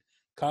 Giants at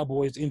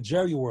Cowboys in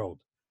Jerry World.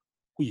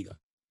 Who you got?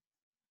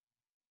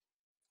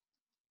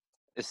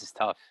 This is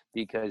tough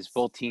because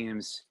both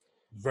teams,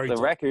 Very the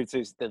tough.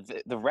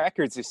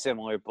 records are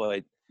similar,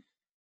 but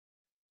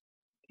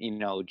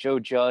Joe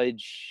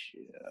Judge,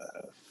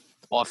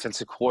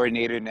 offensive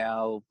coordinator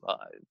now.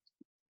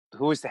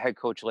 Who was the head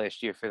coach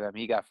last year for them?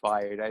 He got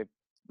fired. I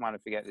want to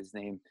forget his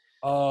name.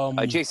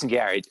 Jason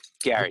Garrett.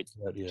 Yeah.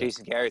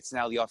 Jason Garrett's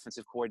now the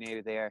offensive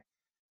coordinator there.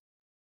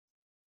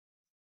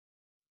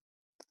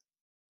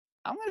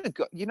 I'm gonna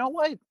go. You know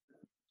what?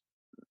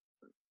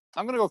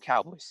 I'm gonna go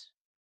Cowboys.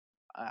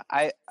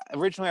 I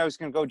originally was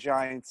gonna go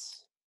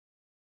Giants.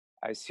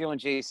 I was feeling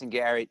Jason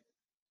Garrett,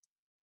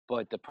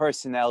 but the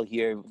personnel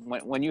here,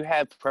 when you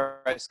have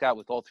Prescott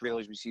with all 3 of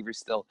those receivers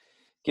still,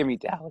 give me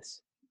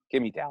Dallas.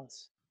 Give me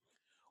Dallas.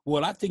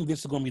 Well, I think this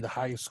is going to be the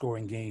highest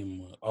scoring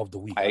game of the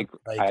week. I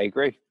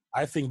agree.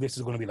 I think this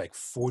is going to be like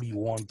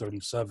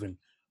 41-37.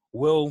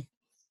 Will,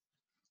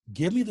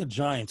 give me the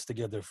Giants to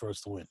get their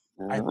first win.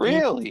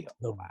 Really?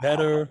 The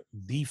better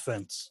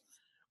defense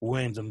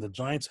wins, and the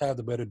Giants have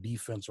the better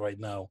defense right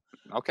now.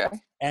 Okay.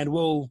 And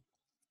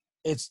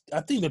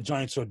I think the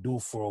Giants are due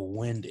for a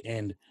win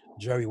in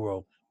Jerry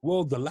World.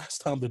 Well, the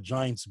last time the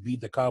Giants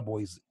beat the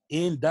Cowboys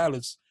in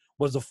Dallas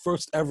was the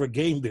first ever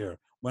game there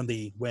when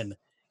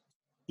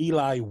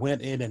Eli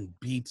went in and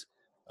beat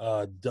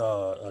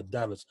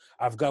Dallas.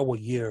 I forgot what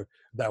year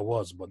that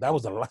was, but that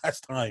was the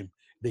last time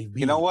they beat.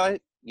 You know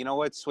what?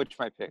 Switch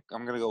my pick.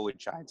 I'm gonna go with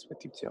Giants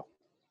with you too.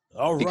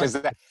 All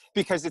right.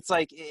 Because it's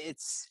like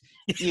it's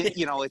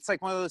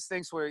like one of those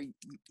things where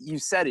you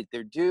said it,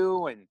 they're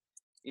due, and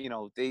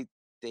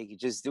they could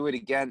just do it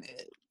again.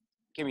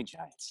 Give me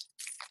Giants.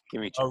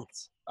 Give me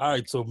Giants. All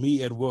right. So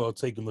me and Will are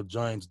taking the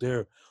Giants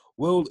there.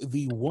 Will,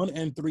 the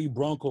 1-3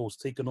 Broncos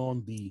taking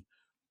on the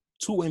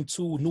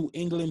 2-2 New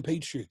England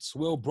Patriots.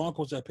 Well,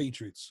 Broncos at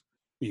Patriots.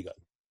 Who you got?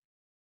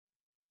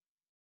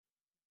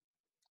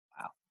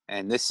 Wow.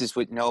 And this is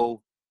with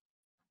no.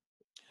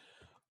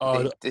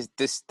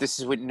 This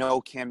is with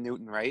no Cam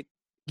Newton, right?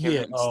 Cam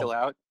Newton's still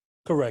out.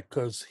 Correct,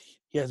 because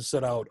he has to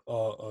set out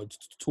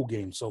 2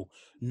 games. So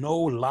no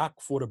lock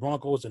for the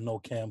Broncos and no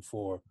Cam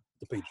for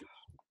the Patriots.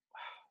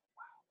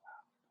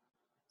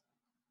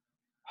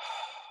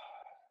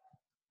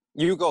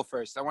 You go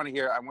first. I want to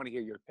hear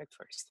your pick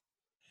first.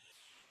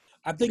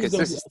 I think this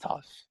is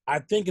tough. I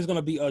think it's going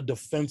to be a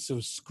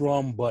defensive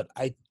scrum, but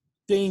I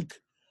think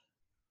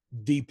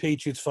the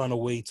Patriots find a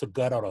way to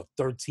gut out a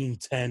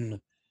 13-10,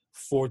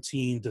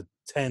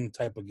 14-10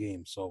 type of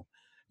game. So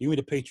give me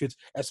the Patriots,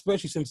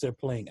 especially since they're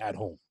playing at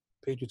home.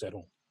 Patriots at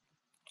home.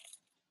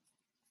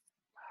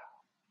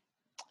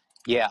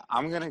 Yeah,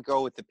 I'm going to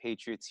go with the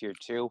Patriots here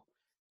too.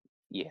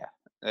 Yeah.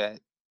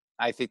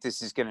 I think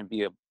this is going to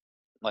be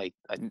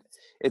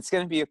it's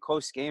going to be a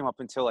close game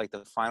up until like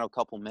the final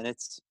couple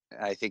minutes.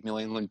 I think New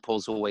England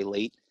pulls away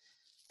late,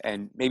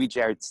 and maybe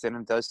Jarrett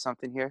Stidham does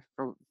something here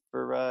for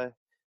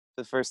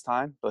the first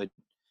time, but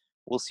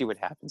we'll see what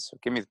happens. So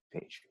give me the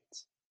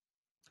Patriots.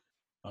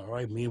 All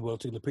right, me and Will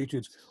take the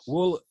Patriots.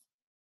 Well,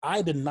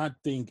 I did not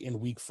think in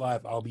week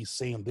 5 I'll be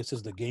saying this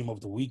is the game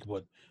of the week,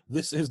 but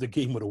this is the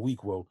game of the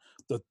week, Will.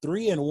 The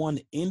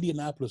 3-1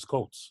 Indianapolis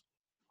Colts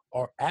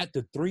are at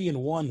the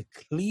 3-1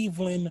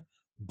 Cleveland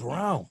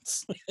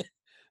Browns.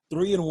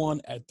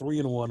 3-1 at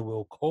 3-1,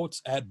 Will.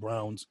 Colts at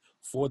Browns,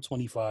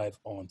 4:25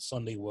 on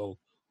Sunday, Will.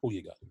 Who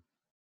you got?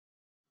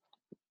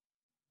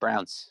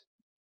 Browns.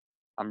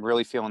 I'm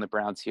really feeling the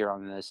Browns here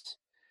on this.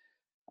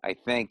 I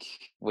think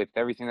with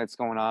everything that's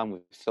going on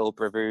with Phillip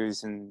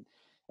Rivers and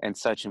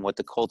such, and what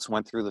the Colts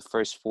went through the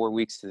first 4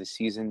 weeks of the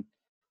season,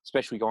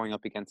 especially going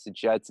up against the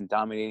Jets and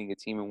dominating a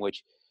team in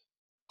which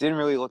didn't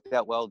really look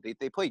that well.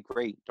 They played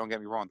great. Don't get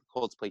me wrong. The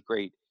Colts played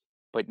great.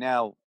 But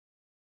now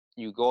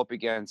you go up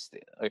against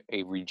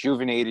a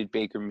rejuvenated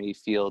Baker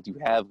Mayfield. You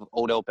have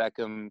Odell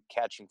Beckham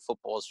catching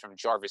footballs from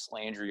Jarvis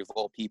Landry, of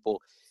all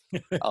people.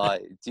 Are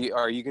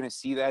you going to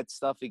see that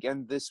stuff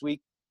again this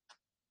week?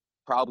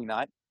 Probably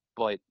not.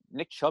 But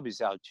Nick Chubb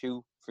is out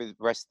too for the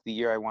rest of the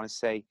year, I want to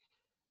say.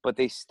 But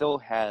they still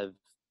have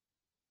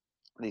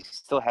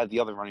the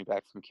other running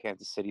back from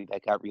Kansas City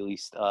that got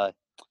released. Why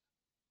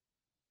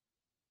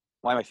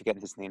am I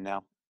forgetting his name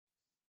now?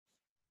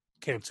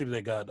 Kansas City,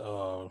 they got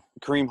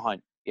Kareem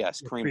Hunt.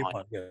 Yes, Kareem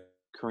Hunt. Yeah.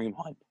 Kareem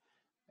Hunt.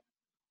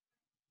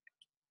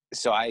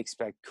 So I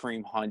expect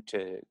Kareem Hunt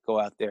to go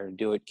out there and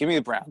do it. Give me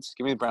the Browns.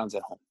 Give me the Browns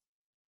at home.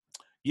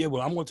 Yeah,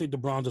 well, I'm going to take the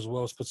Browns as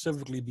well,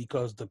 specifically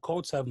because the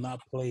Colts have not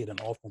played an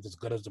offense as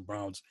good as the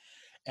Browns.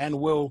 And,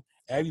 Will,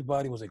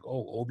 everybody was like,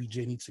 oh, OBJ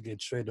needs to get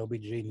traded.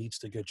 OBJ needs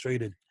to get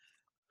traded.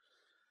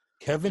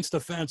 Kevin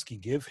Stefanski,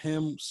 give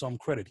him some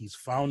credit. He's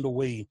found a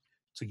way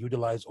to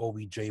utilize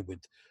OBJ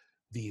with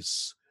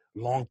these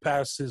long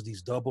passes,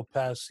 these double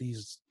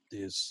passes,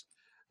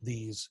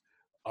 these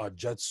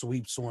jet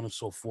sweep, so on and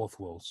so forth.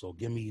 Will so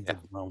give me the Yeah.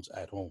 Browns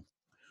at home.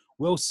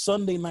 Well,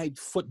 Sunday night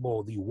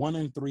football, the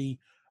 1-3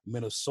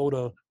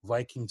 Minnesota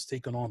Vikings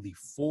taking on the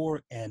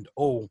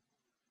 4-0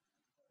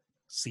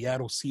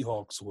 Seattle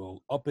Seahawks.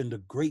 Will up in the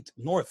Great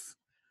North.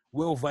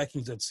 Will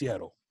Vikings at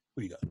Seattle?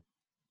 Who you got? I'm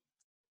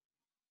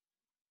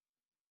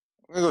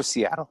going to go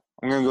Seattle.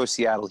 I'm going to go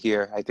Seattle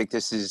here. I think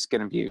this is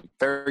going to be a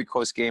very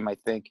close game. I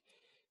think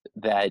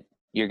that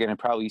you're going to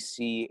probably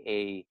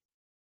see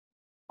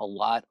a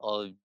lot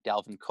of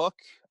Dalvin Cook.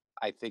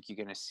 I think you're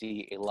going to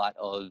see a lot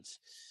of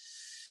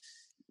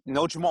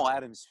no Jamal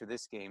Adams for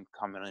this game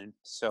coming in.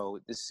 So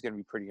this is going to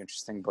be pretty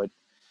interesting. But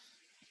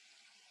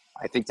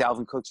I think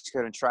Dalvin Cook's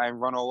going to try and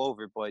run all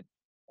over. But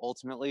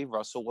ultimately,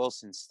 Russell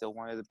Wilson's still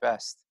one of the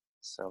best.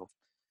 So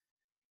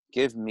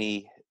give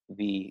me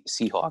the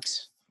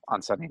Seahawks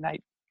on Sunday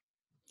night.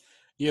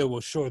 Yeah,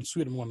 well, sure and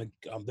sweet.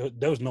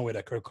 There was no way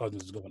that Kirk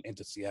Cousins is going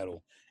into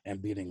Seattle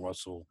and beating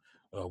Russell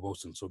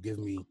Wilson. So give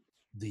me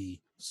the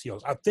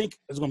Seahawks. I think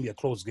it's going to be a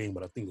close game,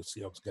 but I think the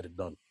Seahawks get it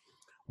done.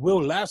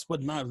 Will, last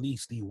but not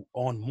least,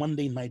 on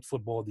Monday Night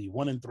Football, the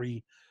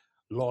 1-3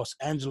 Los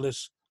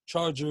Angeles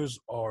Chargers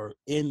are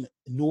in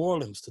New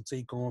Orleans to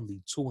take on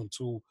the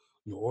 2-2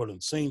 New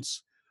Orleans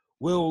Saints.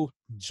 Will,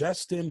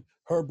 Justin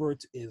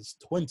Herbert is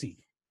 20.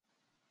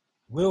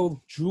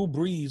 Will, Drew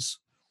Brees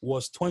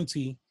was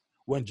 20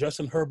 when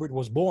Justin Herbert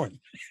was born.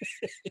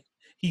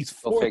 He's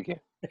Go 40.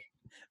 figure.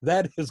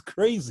 That is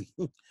crazy.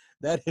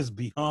 That is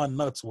beyond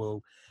nuts,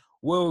 Will.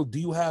 Will, do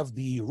you have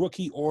the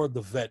rookie or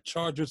the vet?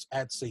 Chargers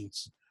at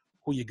Saints.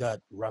 Who you got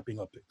wrapping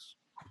up picks?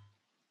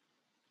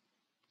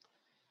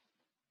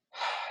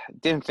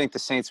 Didn't think the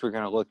Saints were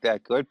going to look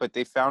that good, but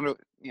they found it,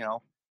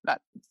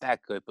 not that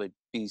good, but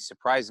be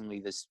surprisingly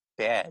this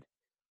bad.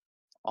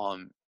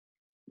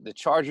 The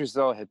Chargers,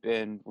 though, have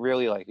been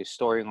really like a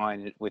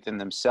storyline within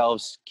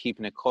themselves,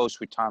 keeping it close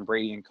with Tom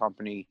Brady and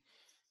company,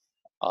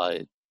 uh,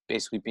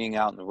 basically being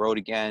out on the road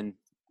again.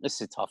 This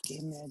is a tough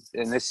game, man.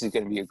 And this is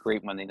going to be a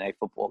great Monday Night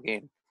Football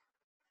game.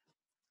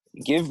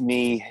 Give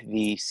me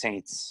the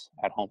Saints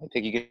at home. I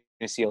think you're going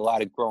to see a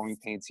lot of growing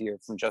pains here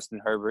from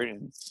Justin Herbert,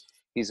 and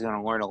he's going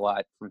to learn a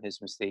lot from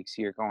his mistakes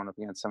here going up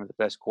against some of the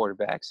best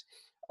quarterbacks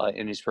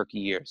in his rookie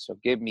year. So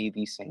give me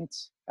the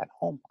Saints at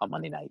home on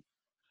Monday night.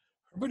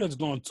 Herbert has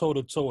gone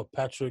toe-to-toe with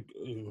Patrick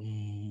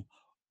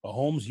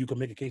Mahomes. You can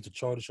make a case the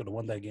Chargers should have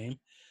won that game.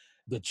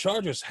 The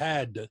Chargers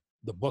had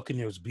the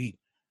Buccaneers beat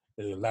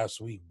last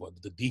week, but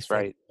the defense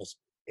right. was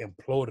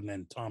imploded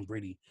and Tom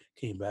Brady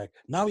came back.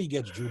 Now he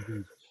gets Drew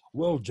Brees.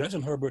 Well,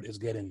 Justin Herbert is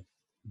getting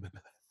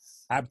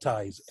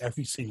baptized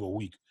every single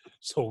week.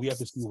 So we have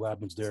to see what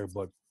happens there.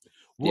 But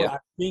I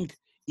think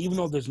even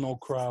though there's no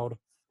crowd,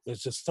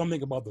 there's just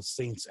something about the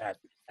Saints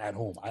at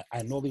home.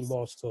 I know they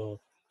lost to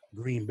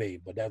Green Bay,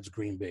 but that's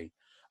Green Bay.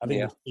 I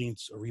think the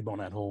Saints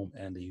rebound at home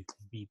and they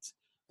beat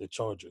the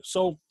Chargers.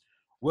 So,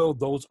 well,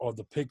 those are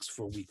the picks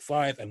for week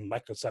 5. And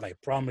like I said, I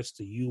promise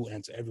to you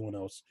and to everyone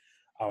else,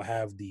 I'll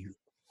have the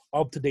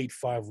up-to-date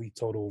 5-week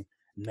total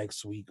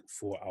next week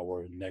for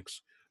our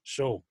next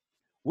show.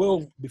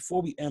 Well,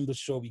 before we end the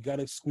show, we got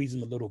to squeeze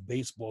in a little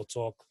baseball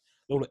talk,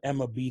 a little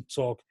MLB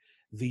talk.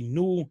 The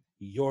New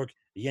York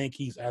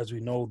Yankees, as we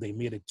know, they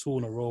made it 2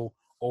 in a row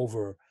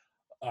over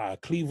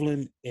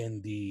Cleveland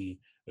in the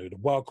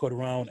wild card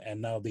round,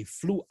 and now they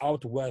flew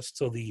out west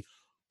to the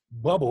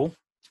bubble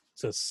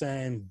to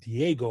San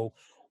Diego.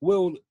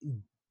 Well,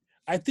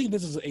 I think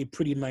this is a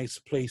pretty nice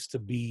place to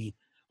be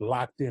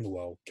locked in.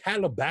 Well,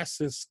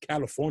 Calabasas,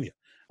 California.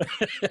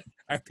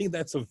 I think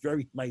that's a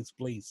very nice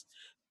place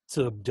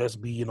to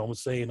just be,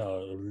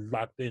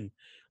 locked in.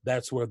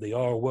 That's where they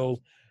are.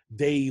 Well,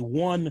 they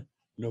won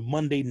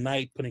Monday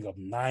night, putting up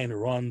 9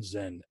 runs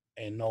and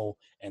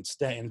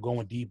Stanton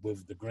going deep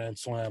with the grand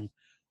slam.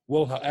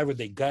 Well, however,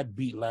 they got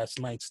beat last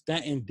night.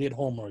 Stanton did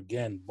homer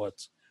again, but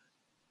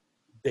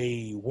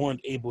they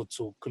weren't able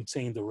to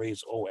contain the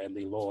Rays. And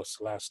they lost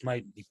last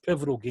night. The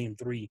pivotal game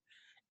 3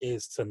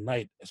 is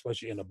tonight,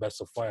 especially in a best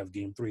of 5.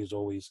 Game 3 is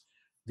always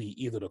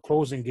either the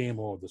closing game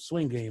or the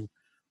swing game.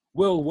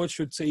 Will, what's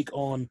your take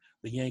on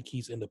the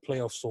Yankees in the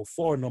playoffs so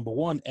far, number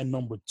 1? And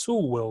number 2,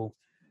 Will,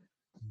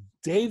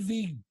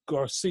 Davy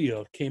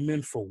Garcia came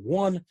in for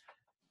 1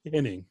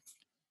 inning.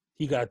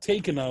 He got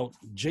taken out.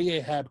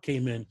 J.A. Happ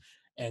came in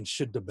and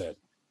shit the bed.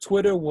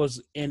 Twitter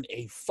was in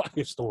a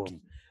firestorm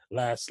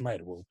last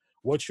night, Will.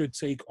 What's your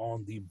take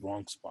on the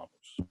Bronx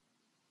Bombers?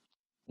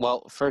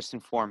 Well, first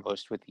and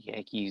foremost with the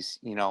Yankees,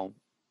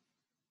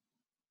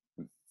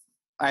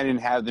 I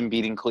didn't have them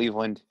beating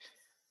Cleveland.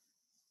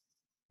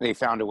 They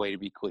found a way to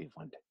beat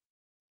Cleveland.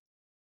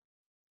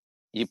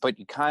 But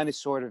you kind of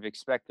sort of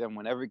expect them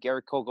whenever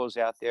Garrett Cole goes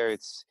out there,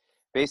 it's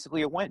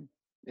basically a win.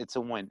 It's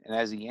a win. And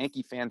as a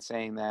Yankee fan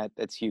saying that,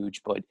 that's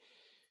huge. But,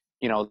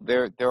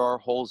 there are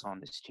holes on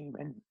this team.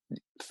 And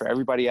for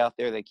everybody out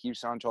there that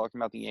keeps on talking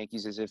about the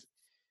Yankees as if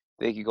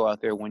they could go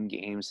out there, win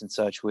games and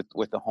such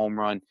with a home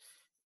run,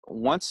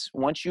 once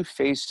you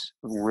face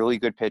really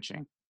good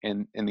pitching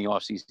in the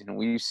offseason, and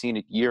we've seen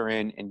it year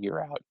in and year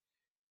out,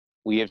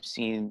 we have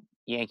seen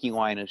Yankee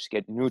lineups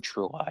get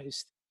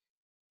neutralized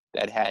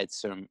that had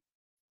some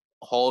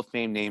Hall of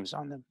Fame names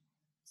on them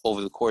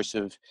over the course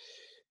of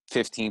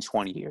 15,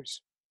 20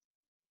 years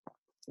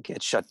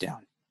get shut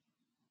down.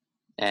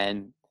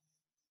 And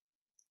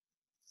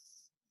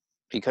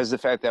because of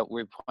the fact that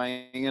we're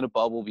playing in a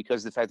bubble,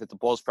 because of the fact that the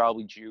ball's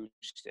probably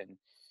juiced and,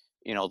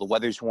 the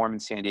weather's warm in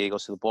San Diego,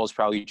 so the ball's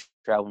probably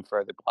traveling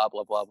further, blah,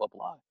 blah, blah, blah,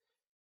 blah.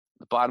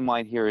 The bottom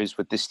line here is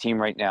with this team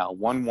right now,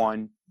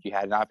 1-1, you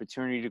had an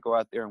opportunity to go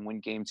out there and win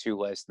game 2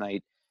 last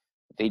night.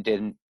 They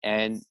didn't.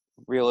 And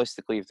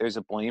realistically, if there's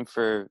a blame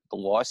for the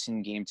loss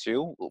in game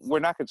 2, we're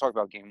not going to talk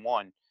about game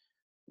 1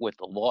 with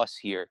the loss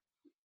here,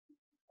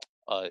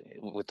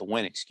 with the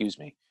win, excuse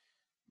me.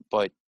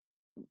 But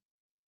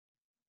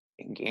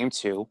in game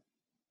 2,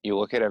 you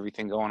look at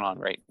everything going on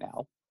right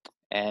now,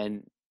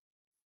 and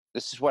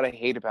this is what I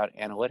hate about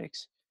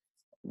analytics.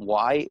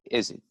 Why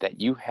is it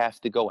that you have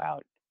to go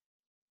out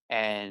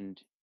and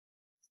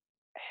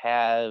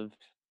have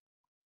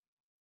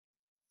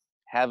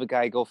a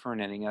guy go for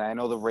an inning? And I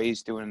know the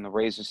Rays do it, and the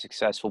Rays are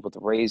successful, but the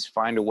Rays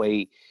find a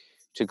way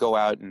to go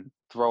out and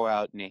throw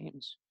out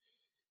names.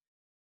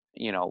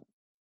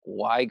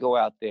 Why go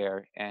out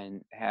there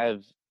and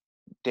have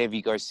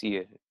Deivi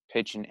Garcia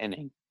pitch an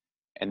inning?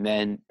 And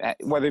then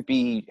whether it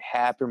be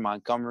Happ or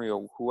Montgomery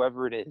or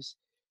whoever it is,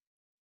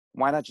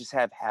 why not just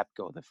have Happ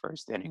go the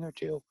first inning or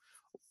two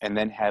and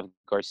then have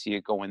Garcia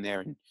go in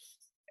there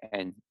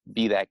and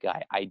be that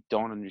guy? I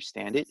don't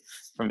understand it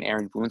from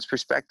Aaron Boone's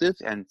perspective.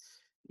 And,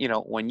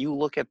 when you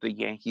look at the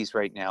Yankees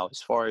right now,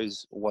 as far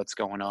as what's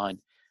going on,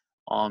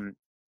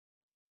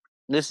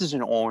 this is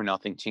an all or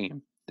nothing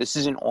team. This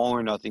is an all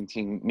or nothing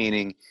team,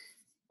 meaning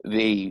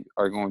they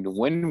are going to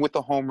win with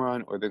a home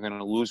run or they're going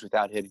to lose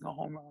without hitting a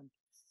home run.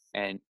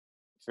 And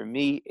for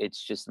me,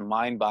 it's just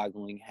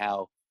mind-boggling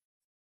how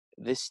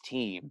this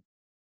team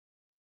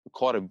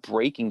caught a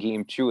break in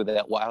game 2 of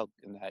that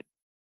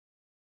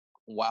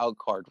wild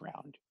card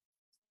round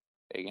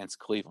against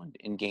Cleveland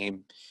in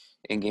game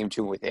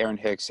 2 with Aaron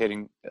Hicks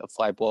hitting a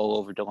fly ball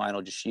over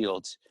Delino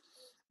DeShields,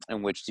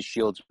 in which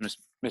DeShields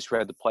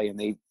misread the play and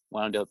they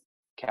wound up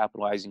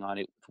capitalizing on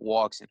it with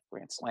walks and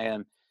grand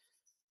slam.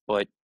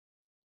 But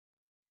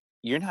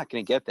you're not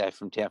going to get that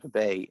from Tampa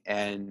Bay.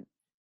 And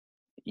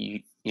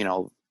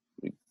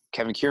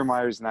Kevin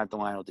Kiermaier is not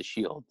Delino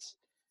DeShields.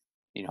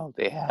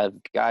 They have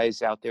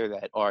guys out there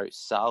that are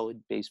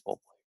solid baseball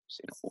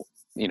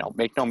players.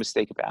 Make no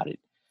mistake about it.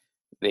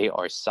 They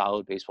are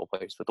solid baseball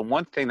players. But the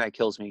one thing that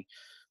kills me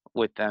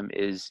with them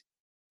is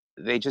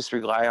they just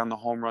rely on the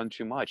home run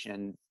too much.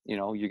 And,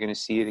 you're going to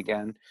see it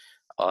again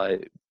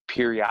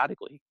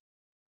periodically.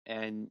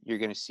 And you're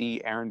going to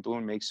see Aaron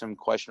Boone make some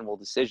questionable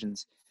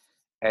decisions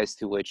as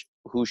to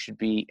who should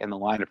be in the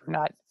lineup or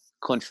not.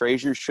 Clint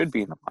Frazier should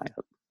be in the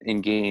lineup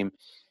in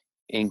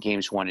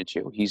games 1 and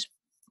 2. He's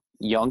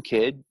young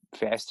kid,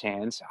 fast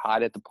hands,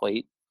 hot at the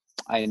plate.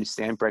 I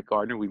understand Brett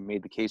Gardner. We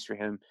made the case for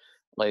him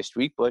last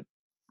week, but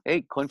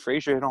hey, Clint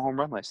Frazier hit a home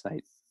run last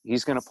night.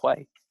 He's going to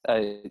play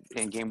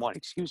in game 1.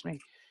 Excuse me.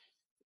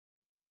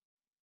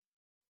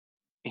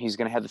 He's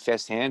going to have the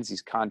fast hands.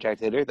 He's a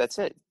contact hitter. That's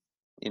it.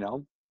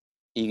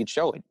 He can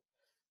show it.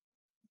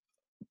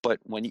 But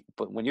when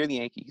you're the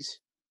Yankees,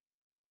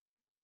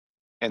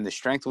 and the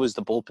strength was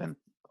the bullpen,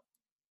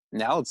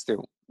 now it's their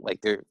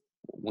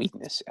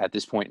weakness at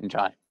this point in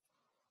time.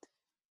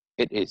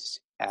 It is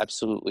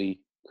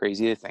absolutely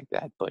crazy to think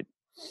that, but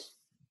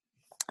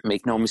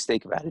make no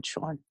mistake about it,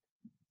 Sean.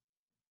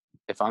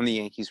 If I'm the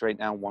Yankees right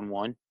now,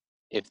 1-1,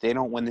 if they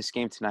don't win this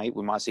game tonight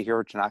with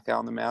Masahiro Tanaka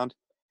on the mound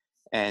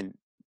and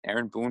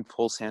Aaron Boone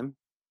pulls him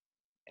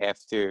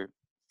after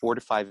 4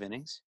 to 5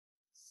 innings,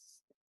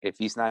 if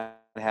he's not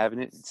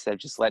having it, instead of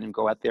just letting him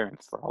go out there and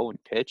throw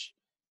and pitch,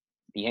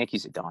 the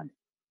Yankees are done.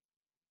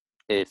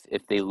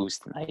 If they lose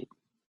tonight,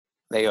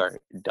 they are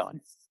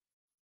done.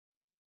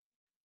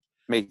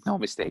 Make no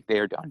mistake, they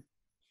are done.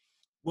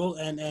 Well,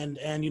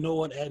 and you know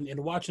what? And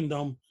watching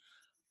them,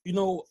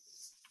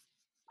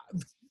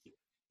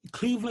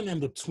 Cleveland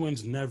and the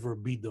Twins never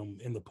beat them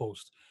in the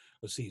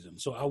postseason,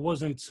 so I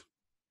wasn't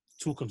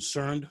too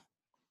concerned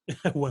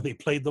when they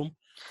played them.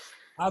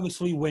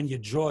 Obviously, when you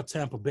draw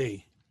Tampa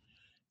Bay,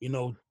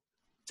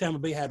 Tampa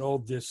Bay had all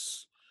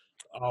this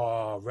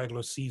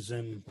regular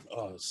season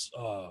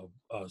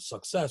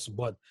success,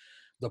 but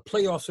the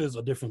playoffs is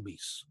a different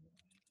beast.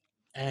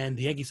 And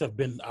the Yankees have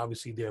been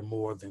obviously there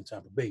more than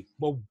Tampa Bay.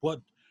 But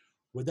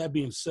with that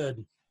being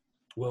said,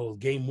 well,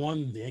 game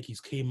 1, the Yankees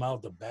came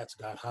out, the bats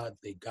got hot,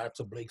 they got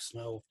to Blake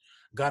Snell,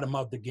 got him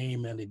out the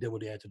game, and they did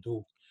what they had to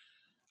do.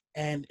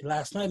 And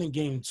last night in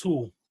game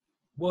 2,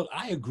 well,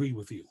 I agree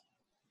with you.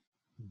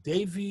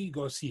 Deivi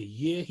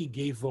Garcia, he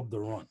gave up the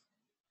run.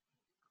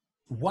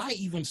 Why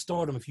even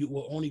start him if you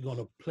were only going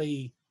to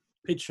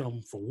pitch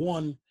him for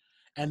 1,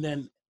 and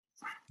then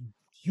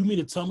you mean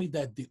to tell me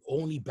that the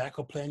only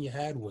backup plan you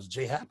had was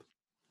J-Happ?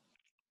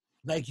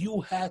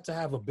 You had to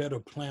have a better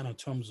plan in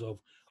terms of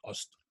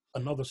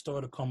another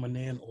starter coming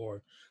in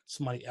or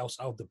somebody else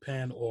out the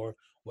pen or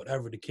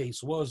whatever the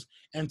case was.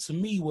 And to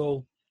me,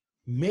 well,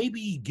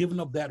 maybe giving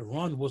up that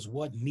run was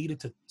what needed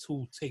to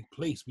take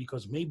place,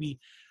 because maybe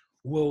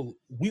Well,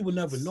 we would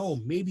never know.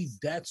 Maybe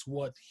that's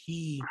what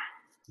he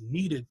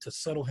needed to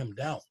settle him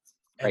down,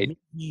 and Right.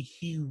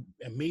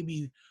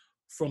 maybe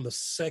from the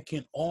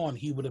second on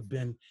he would have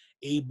been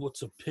able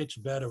to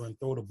pitch better and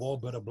throw the ball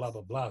better. Blah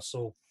blah blah.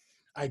 So,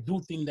 I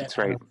do think that That's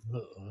right.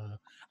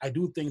 I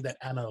do think that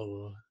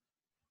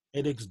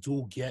analytics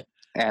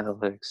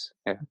Analytics.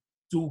 Yeah.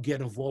 do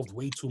get involved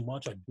way too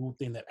much. I do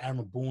think that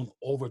Aaron Boone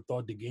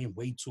overthought the game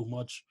way too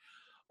much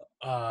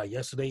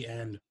yesterday.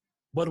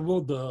 But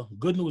well, the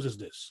good news is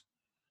this: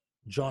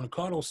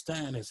 Giancarlo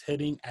Stanton is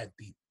hitting at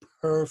the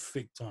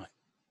perfect time,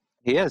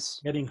 He is.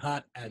 getting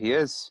hot at He the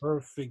is.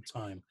 perfect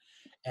time,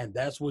 and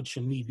that's what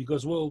you need.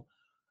 Because well,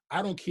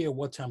 I don't care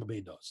what Tampa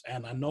Bay does,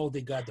 and I know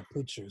they got the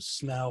pitchers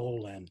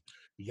Snell and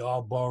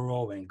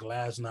Yarborough and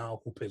Glasnow,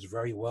 who pitched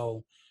very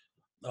well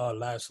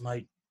last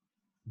night.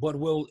 But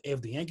well,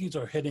 if the Yankees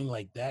are hitting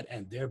like that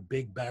and their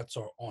big bats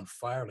are on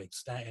fire, like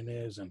Stanton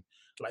is and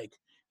like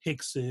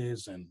Hicks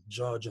is and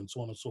Judge and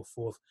so on and so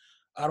forth,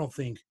 I don't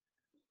think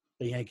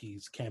the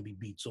Yankees can be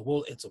beat. So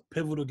well, it's a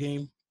pivotal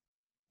game.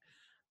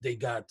 They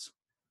got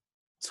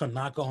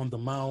Tanaka on the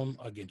mound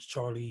against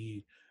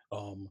Charlie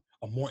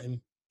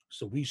Morton.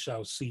 So we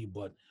shall see.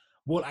 But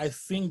well, I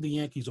think the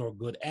Yankees are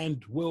good.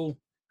 And will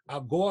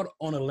I'll go out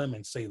on a limb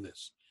and say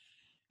this.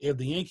 If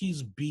the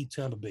Yankees beat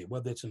Tampa Bay,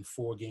 whether it's in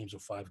 4 games or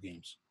 5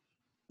 games,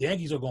 the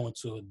Yankees are going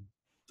to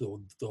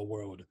the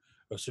World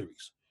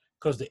Series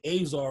because the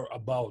A's are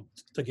about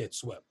to get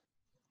swept.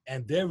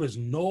 And there is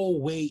no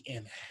way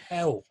in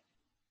hell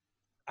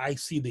I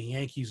see the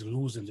Yankees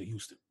losing to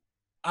Houston.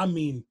 I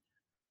mean,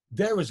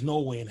 there is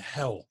no way in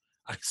hell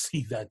I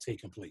see that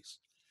taking place.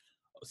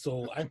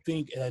 So I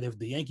think that if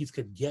the Yankees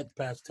could get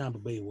past Tampa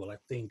Bay, well, I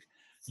think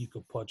you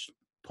could punch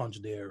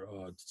their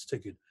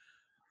ticket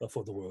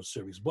for the World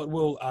Series. But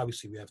we'll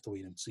obviously we have to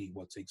wait and see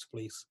what takes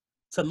place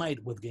tonight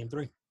with Game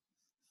 3.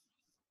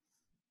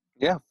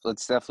 Yeah.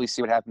 Let's definitely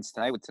see what happens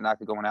tonight with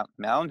Tanaka going out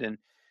the mound, and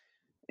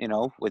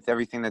with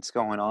everything that's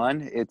going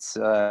on, it's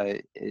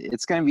going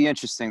to be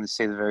interesting to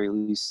say the very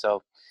least.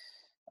 So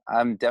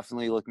I'm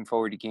definitely looking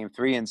forward to Game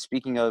 3. And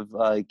speaking of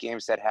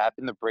games that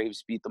happened, the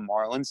Braves beat the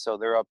Marlins, so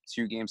they're up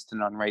 2 games to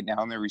none right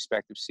now in their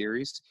respective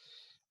series.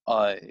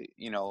 Uh,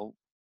 you know,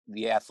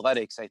 the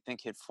Athletics, I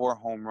think, hit 4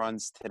 home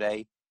runs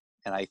today,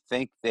 and I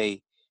think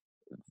they,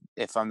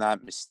 if I'm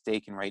not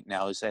mistaken, right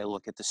now, as I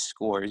look at the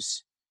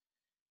scores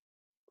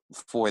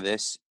for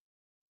this,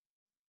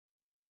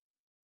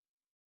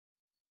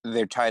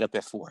 they're tied up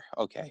at 4.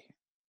 Okay,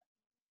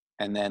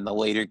 and then the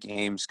later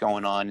games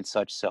going on and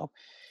such. So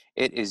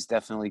it is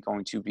definitely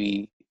going to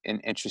be an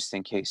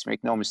interesting case.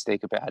 Make no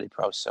mistake about it,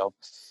 bro. So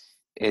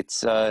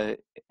it's uh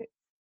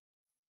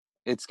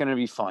it's gonna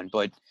be fun.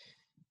 But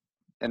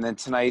and then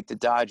tonight the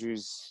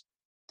Dodgers,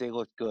 they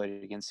look good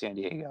against San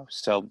Diego.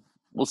 So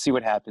we'll see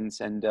what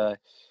happens. And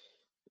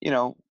you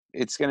know,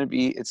 it's gonna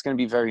be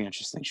very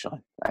interesting,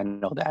 Sean. I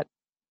know that.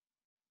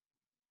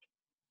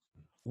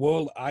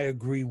 Well, I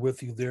agree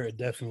with you there. It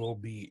definitely will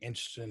be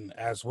interesting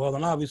as well.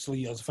 And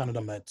obviously, as a fan of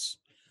the Mets,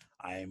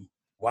 I'm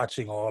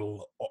watching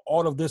all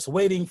of this,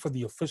 waiting for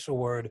the official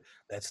word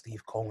that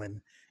Steve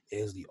Cohen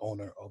is the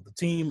owner of the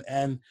team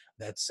and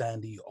that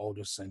Sandy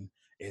Alderson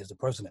is the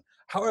president.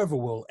 However,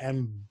 Will,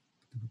 and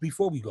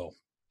before we go,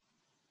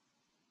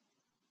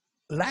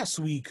 last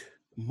week,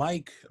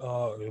 Mike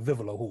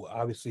Vivolo, who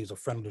obviously is a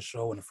friend of the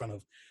show and a friend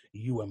of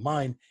you and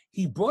mine,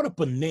 he brought up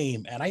a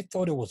name, and I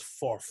thought it was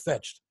far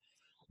fetched,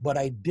 but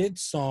I did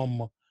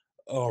some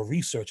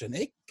research, and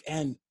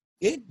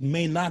it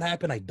may not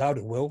happen. I doubt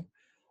it will,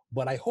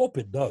 but I hope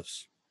it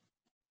does.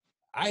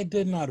 I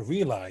did not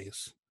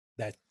realize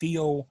that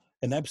Theo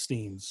and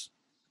Epstein's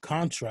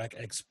contract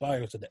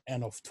expires at the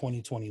end of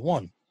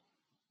 2021,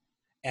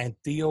 and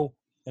Theo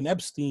and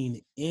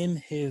Epstein, in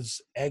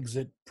his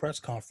exit press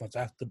conference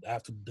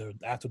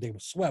after they were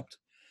swept,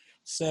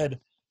 said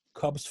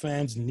Cubs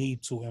fans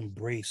need to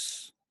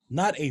embrace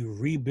not a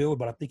rebuild,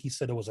 but I think he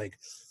said it was like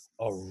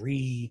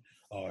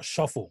a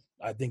shuffle.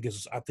 I think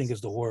is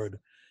the word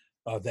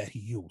that he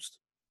used.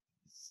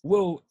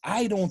 Well,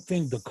 I don't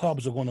think the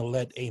Cubs are going to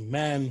let a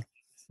man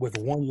with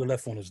 1 year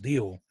left on his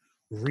deal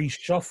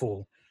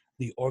reshuffle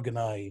the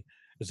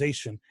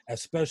organization,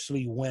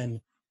 especially when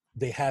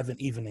they haven't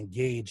even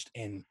engaged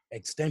in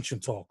extension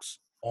talks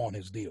on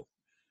his deal.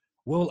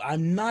 Well,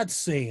 I'm not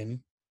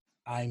saying,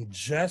 I'm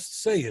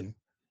just saying,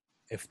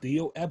 if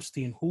Theo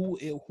Epstein, who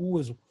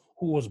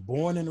was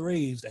born and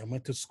raised and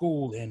went to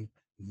school in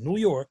New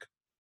York,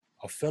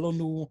 a fellow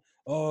New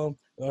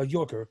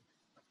Yorker,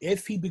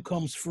 if he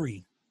becomes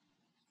free,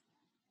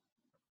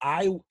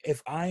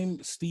 if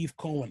I'm Steve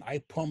Cohen,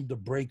 I pump the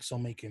brakes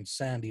on making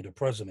Sandy the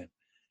president,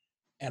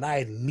 and I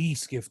at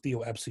least give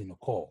Theo Epstein a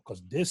call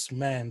because this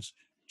man's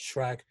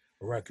track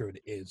record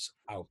is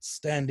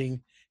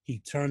outstanding. He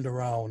turned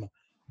around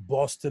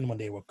Boston when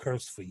they were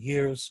cursed for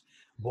years.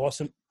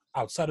 Boston,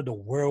 outside of the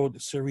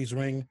World Series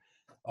ring,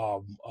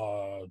 um,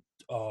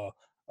 uh,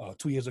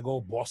 2 years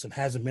ago, Boston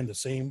hasn't been the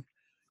same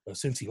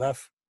since he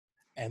left.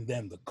 And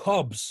then the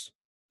Cubs,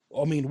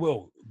 I mean,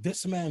 Will,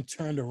 this man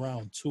turned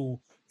around 2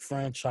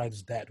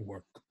 franchises that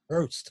were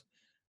cursed.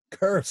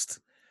 cursed.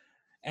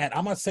 And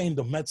I'm not saying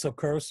the Mets are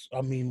cursed.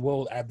 I mean,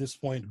 well, at this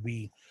point,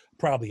 we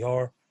probably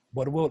are.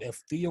 But, well, if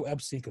Theo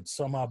Epstein could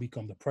somehow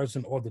become the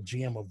president or the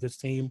GM of this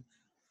team,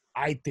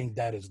 I think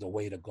that is the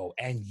way to go.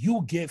 And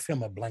you give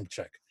him a blank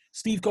check.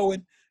 Steve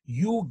Cohen,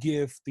 you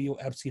give Theo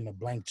Epstein a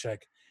blank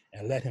check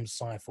and let him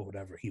sign for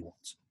whatever he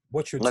wants.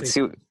 What's your Let's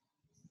take? see.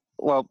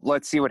 Well,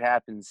 let's see what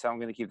happens. So I'm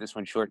going to keep this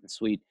one short and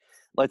sweet.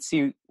 Let's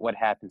see what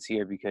happens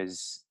here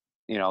because,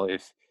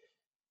 if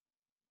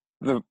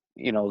the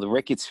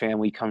Ricketts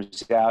family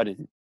comes out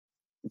and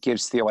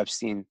gives Theo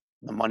Epstein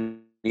the money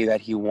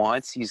that he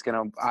wants, he's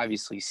going to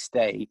obviously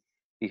stay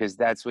because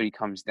that's what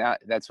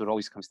that's what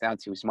always comes down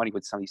to is money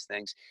with some of these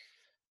things.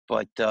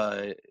 But,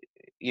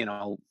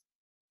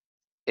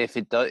 if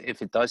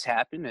it does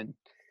happen and,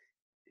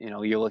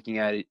 you're looking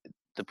at it,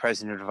 the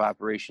president of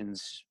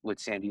operations with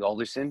Sandy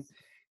Alderson,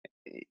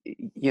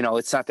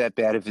 it's not that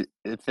bad of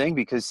a thing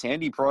because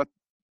Sandy brought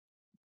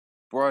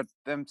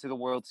them to the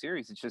World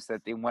Series. It's just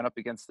that they went up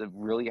against a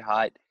really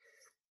hot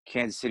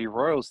Kansas City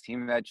Royals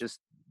team that just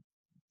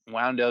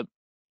wound up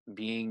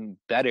being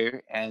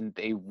better, and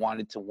they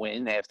wanted to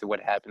win after what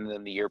happened to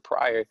them the year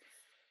prior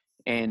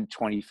in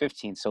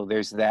 2015. So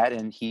there's that,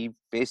 and he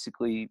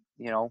basically,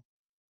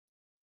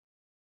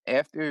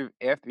 after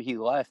he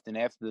left and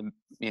after the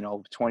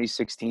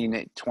 2016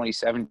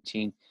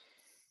 2017,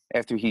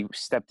 after he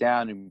stepped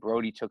down and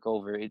Brody took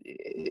over,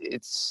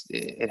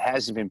 it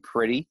hasn't been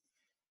pretty.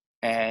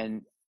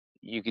 And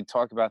you could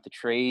talk about the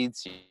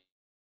trades,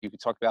 you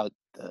could talk about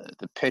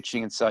the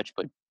pitching and such,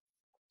 but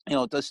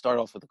it does start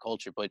off with the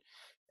culture. But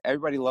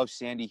everybody loves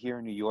Sandy here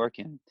in New York,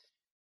 and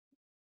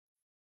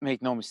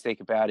make no mistake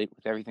about it,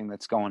 with everything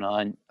that's going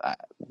on,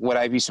 would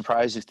I be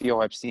surprised if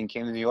Theo Epstein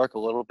came to New York? A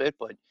little bit,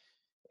 but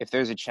if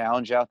there's a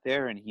challenge out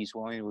there and he's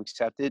willing to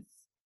accept it,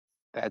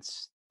 that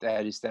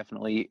is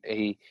definitely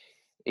a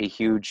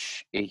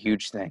huge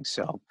thing.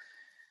 So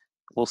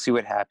we'll see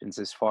what happens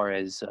as far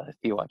as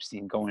Theo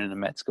Epstein going into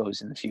Mets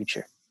goes in the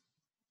future.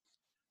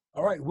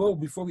 All right, Will,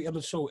 before we end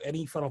the show,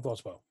 any final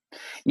thoughts, Bo?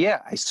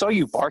 Yeah, I saw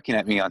you barking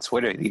at me on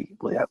Twitter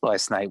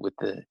last night with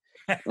the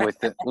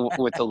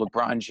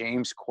LeBron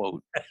James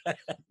quote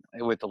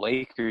with the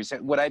Lakers.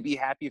 Would I be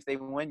happy if they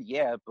win?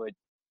 Yeah, but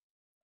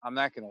I'm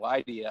not going to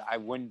lie to you. I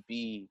wouldn't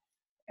be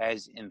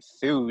as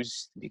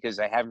enthused because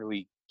I haven't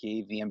really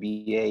gave the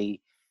NBA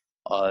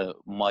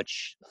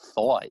much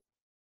thought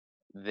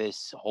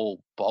this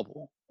whole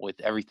bubble with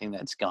everything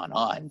that's gone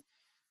on.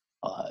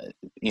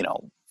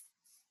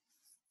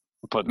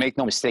 But make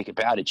no mistake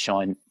about it,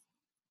 Sean,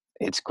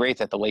 it's great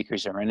that the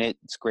Lakers are in it.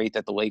 It's great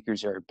that the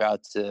Lakers are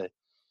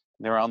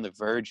they're on the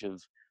verge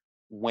of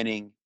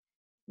winning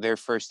their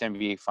first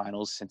NBA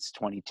Finals since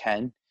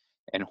 2010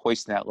 and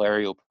hoisting that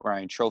Larry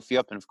O'Brien trophy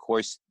up. And, of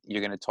course, you're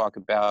going to talk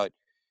about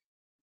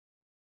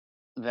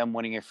them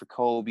winning it for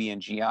Kobe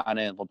and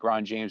Gianna, and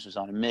LeBron James was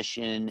on a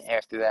mission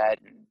after that.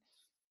 And,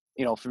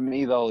 for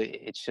me, though,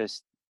 it's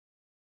just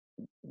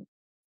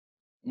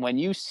when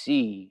you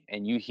see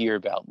and you hear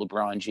about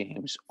LeBron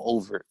James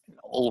over and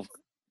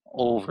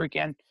over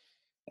again,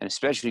 and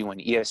especially when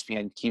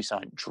ESPN keeps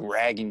on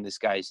dragging this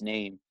guy's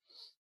name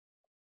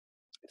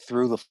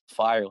through the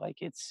fire like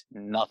it's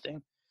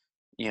nothing.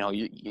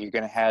 You're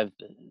going to have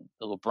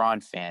the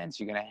LeBron fans.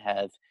 You're going to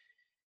have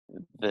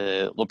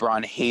the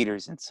LeBron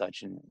haters and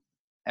such. And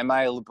am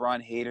I a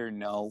LeBron hater?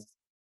 No.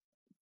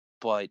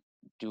 But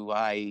do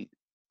I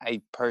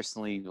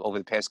personally, over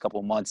the past couple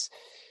of months,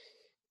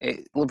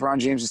 LeBron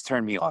James has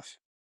turned me off.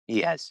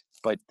 He has,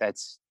 but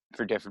that's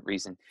for a different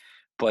reason.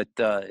 But,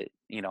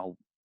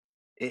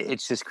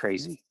 it's just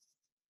crazy.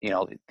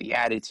 The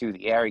attitude,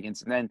 the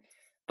arrogance, and then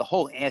the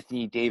whole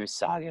Anthony Davis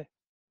saga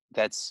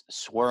that's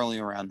swirling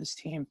around this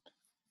team.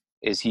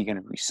 Is he going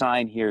to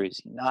resign here? Is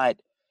he not?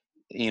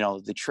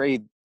 The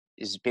trade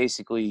is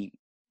basically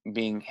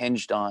being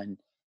hinged on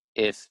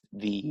if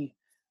the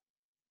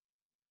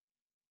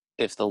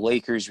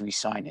Lakers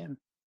re-sign him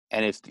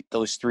and if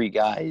those three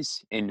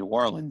guys in New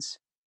Orleans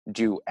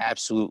do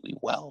absolutely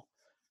well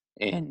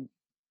in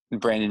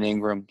Brandon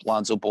Ingram,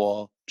 Lonzo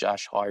Ball,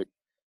 Josh Hart,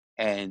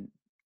 and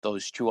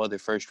those two other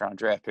first-round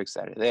draft picks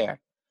that are there.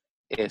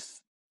 If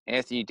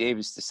Anthony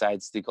Davis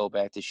decides to go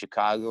back to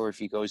Chicago or if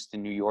he goes to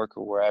New York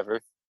or wherever,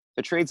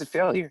 the trade's a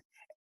failure.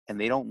 And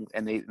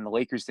the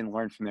Lakers didn't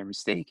learn from their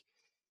mistake.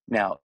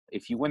 Now,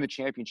 if you win the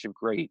championship,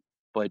 great,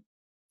 but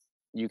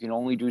you can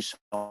only do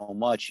so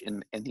much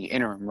in the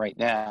interim right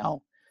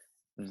now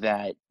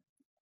that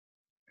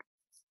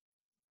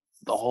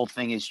the whole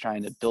thing is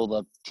trying to build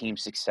up team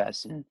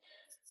success and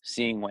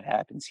seeing what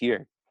happens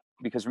here.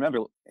 Because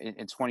remember, in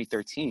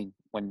 2013,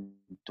 when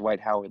Dwight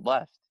Howard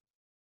left,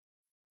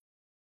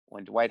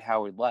 the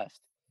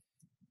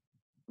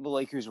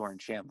Lakers were in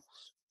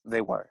shambles.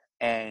 They were.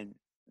 And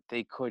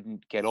they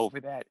couldn't get over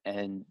that.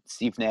 And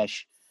Steve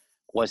Nash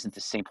wasn't the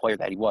same player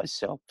that he was.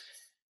 So,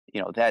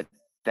 that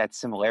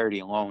similarity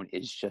alone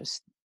is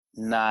just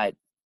not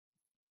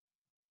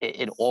 –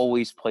 it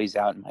always plays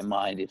out in my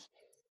mind.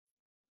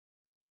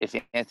 If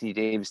Anthony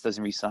Davis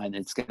doesn't resign, then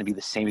it's going to be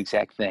the same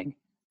exact thing,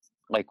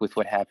 like with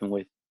what happened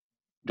with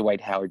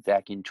Dwight Howard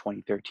back in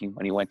 2013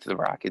 when he went to the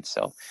Rockets.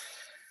 So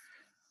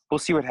we'll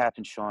see what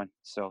happens, Sean.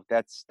 So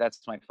that's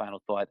my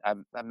final thought.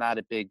 I'm not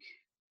a big.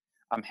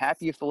 I'm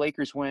happy if the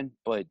Lakers win,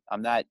 but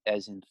I'm not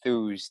as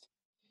enthused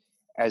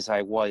as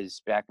I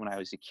was back when I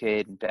was a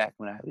kid and back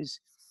when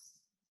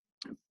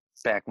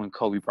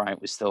Kobe Bryant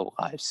was still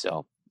alive.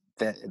 So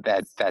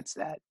that's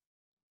that.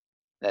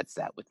 That's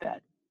that with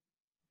that.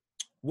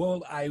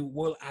 Well, I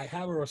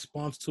have a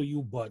response to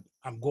you, but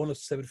I'm going to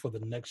save it for the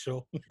next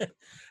show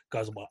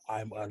because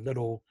I'm a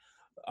little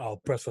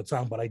pressed for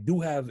time. But I do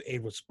have a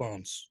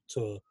response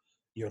to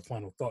your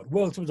final thought.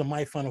 Well, in terms of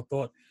my final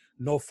thought,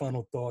 no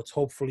final thoughts.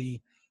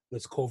 Hopefully,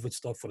 this COVID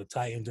stuff for the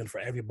Titans and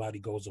for everybody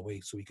goes away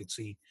so we could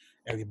see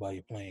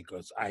everybody playing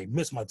because I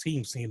miss my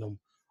team seeing them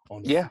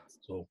on the field.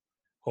 So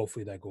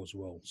hopefully that goes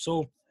well.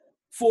 So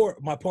for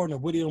my partner,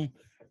 William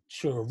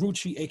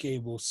Chiarucci, a.k.a.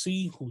 Will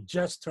C, who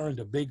just turned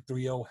a big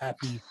 3-0.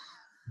 Happy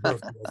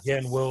birthday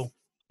again, Will.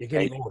 You're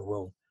getting old,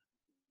 Will.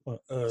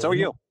 So are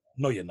you.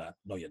 No, you're not.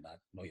 No, you're not.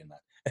 No, you're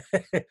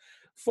not.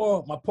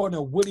 For my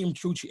partner, William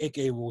Trucci,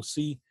 a.k.a. Will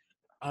C,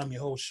 I'm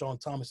your host, Sean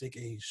Thomas,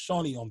 a.k.a.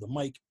 Shawnee on the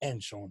mic,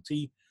 and Sean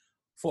T.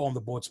 For On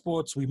The Board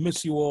Sports, we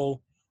miss you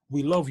all.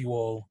 We love you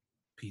all.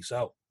 Peace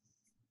out.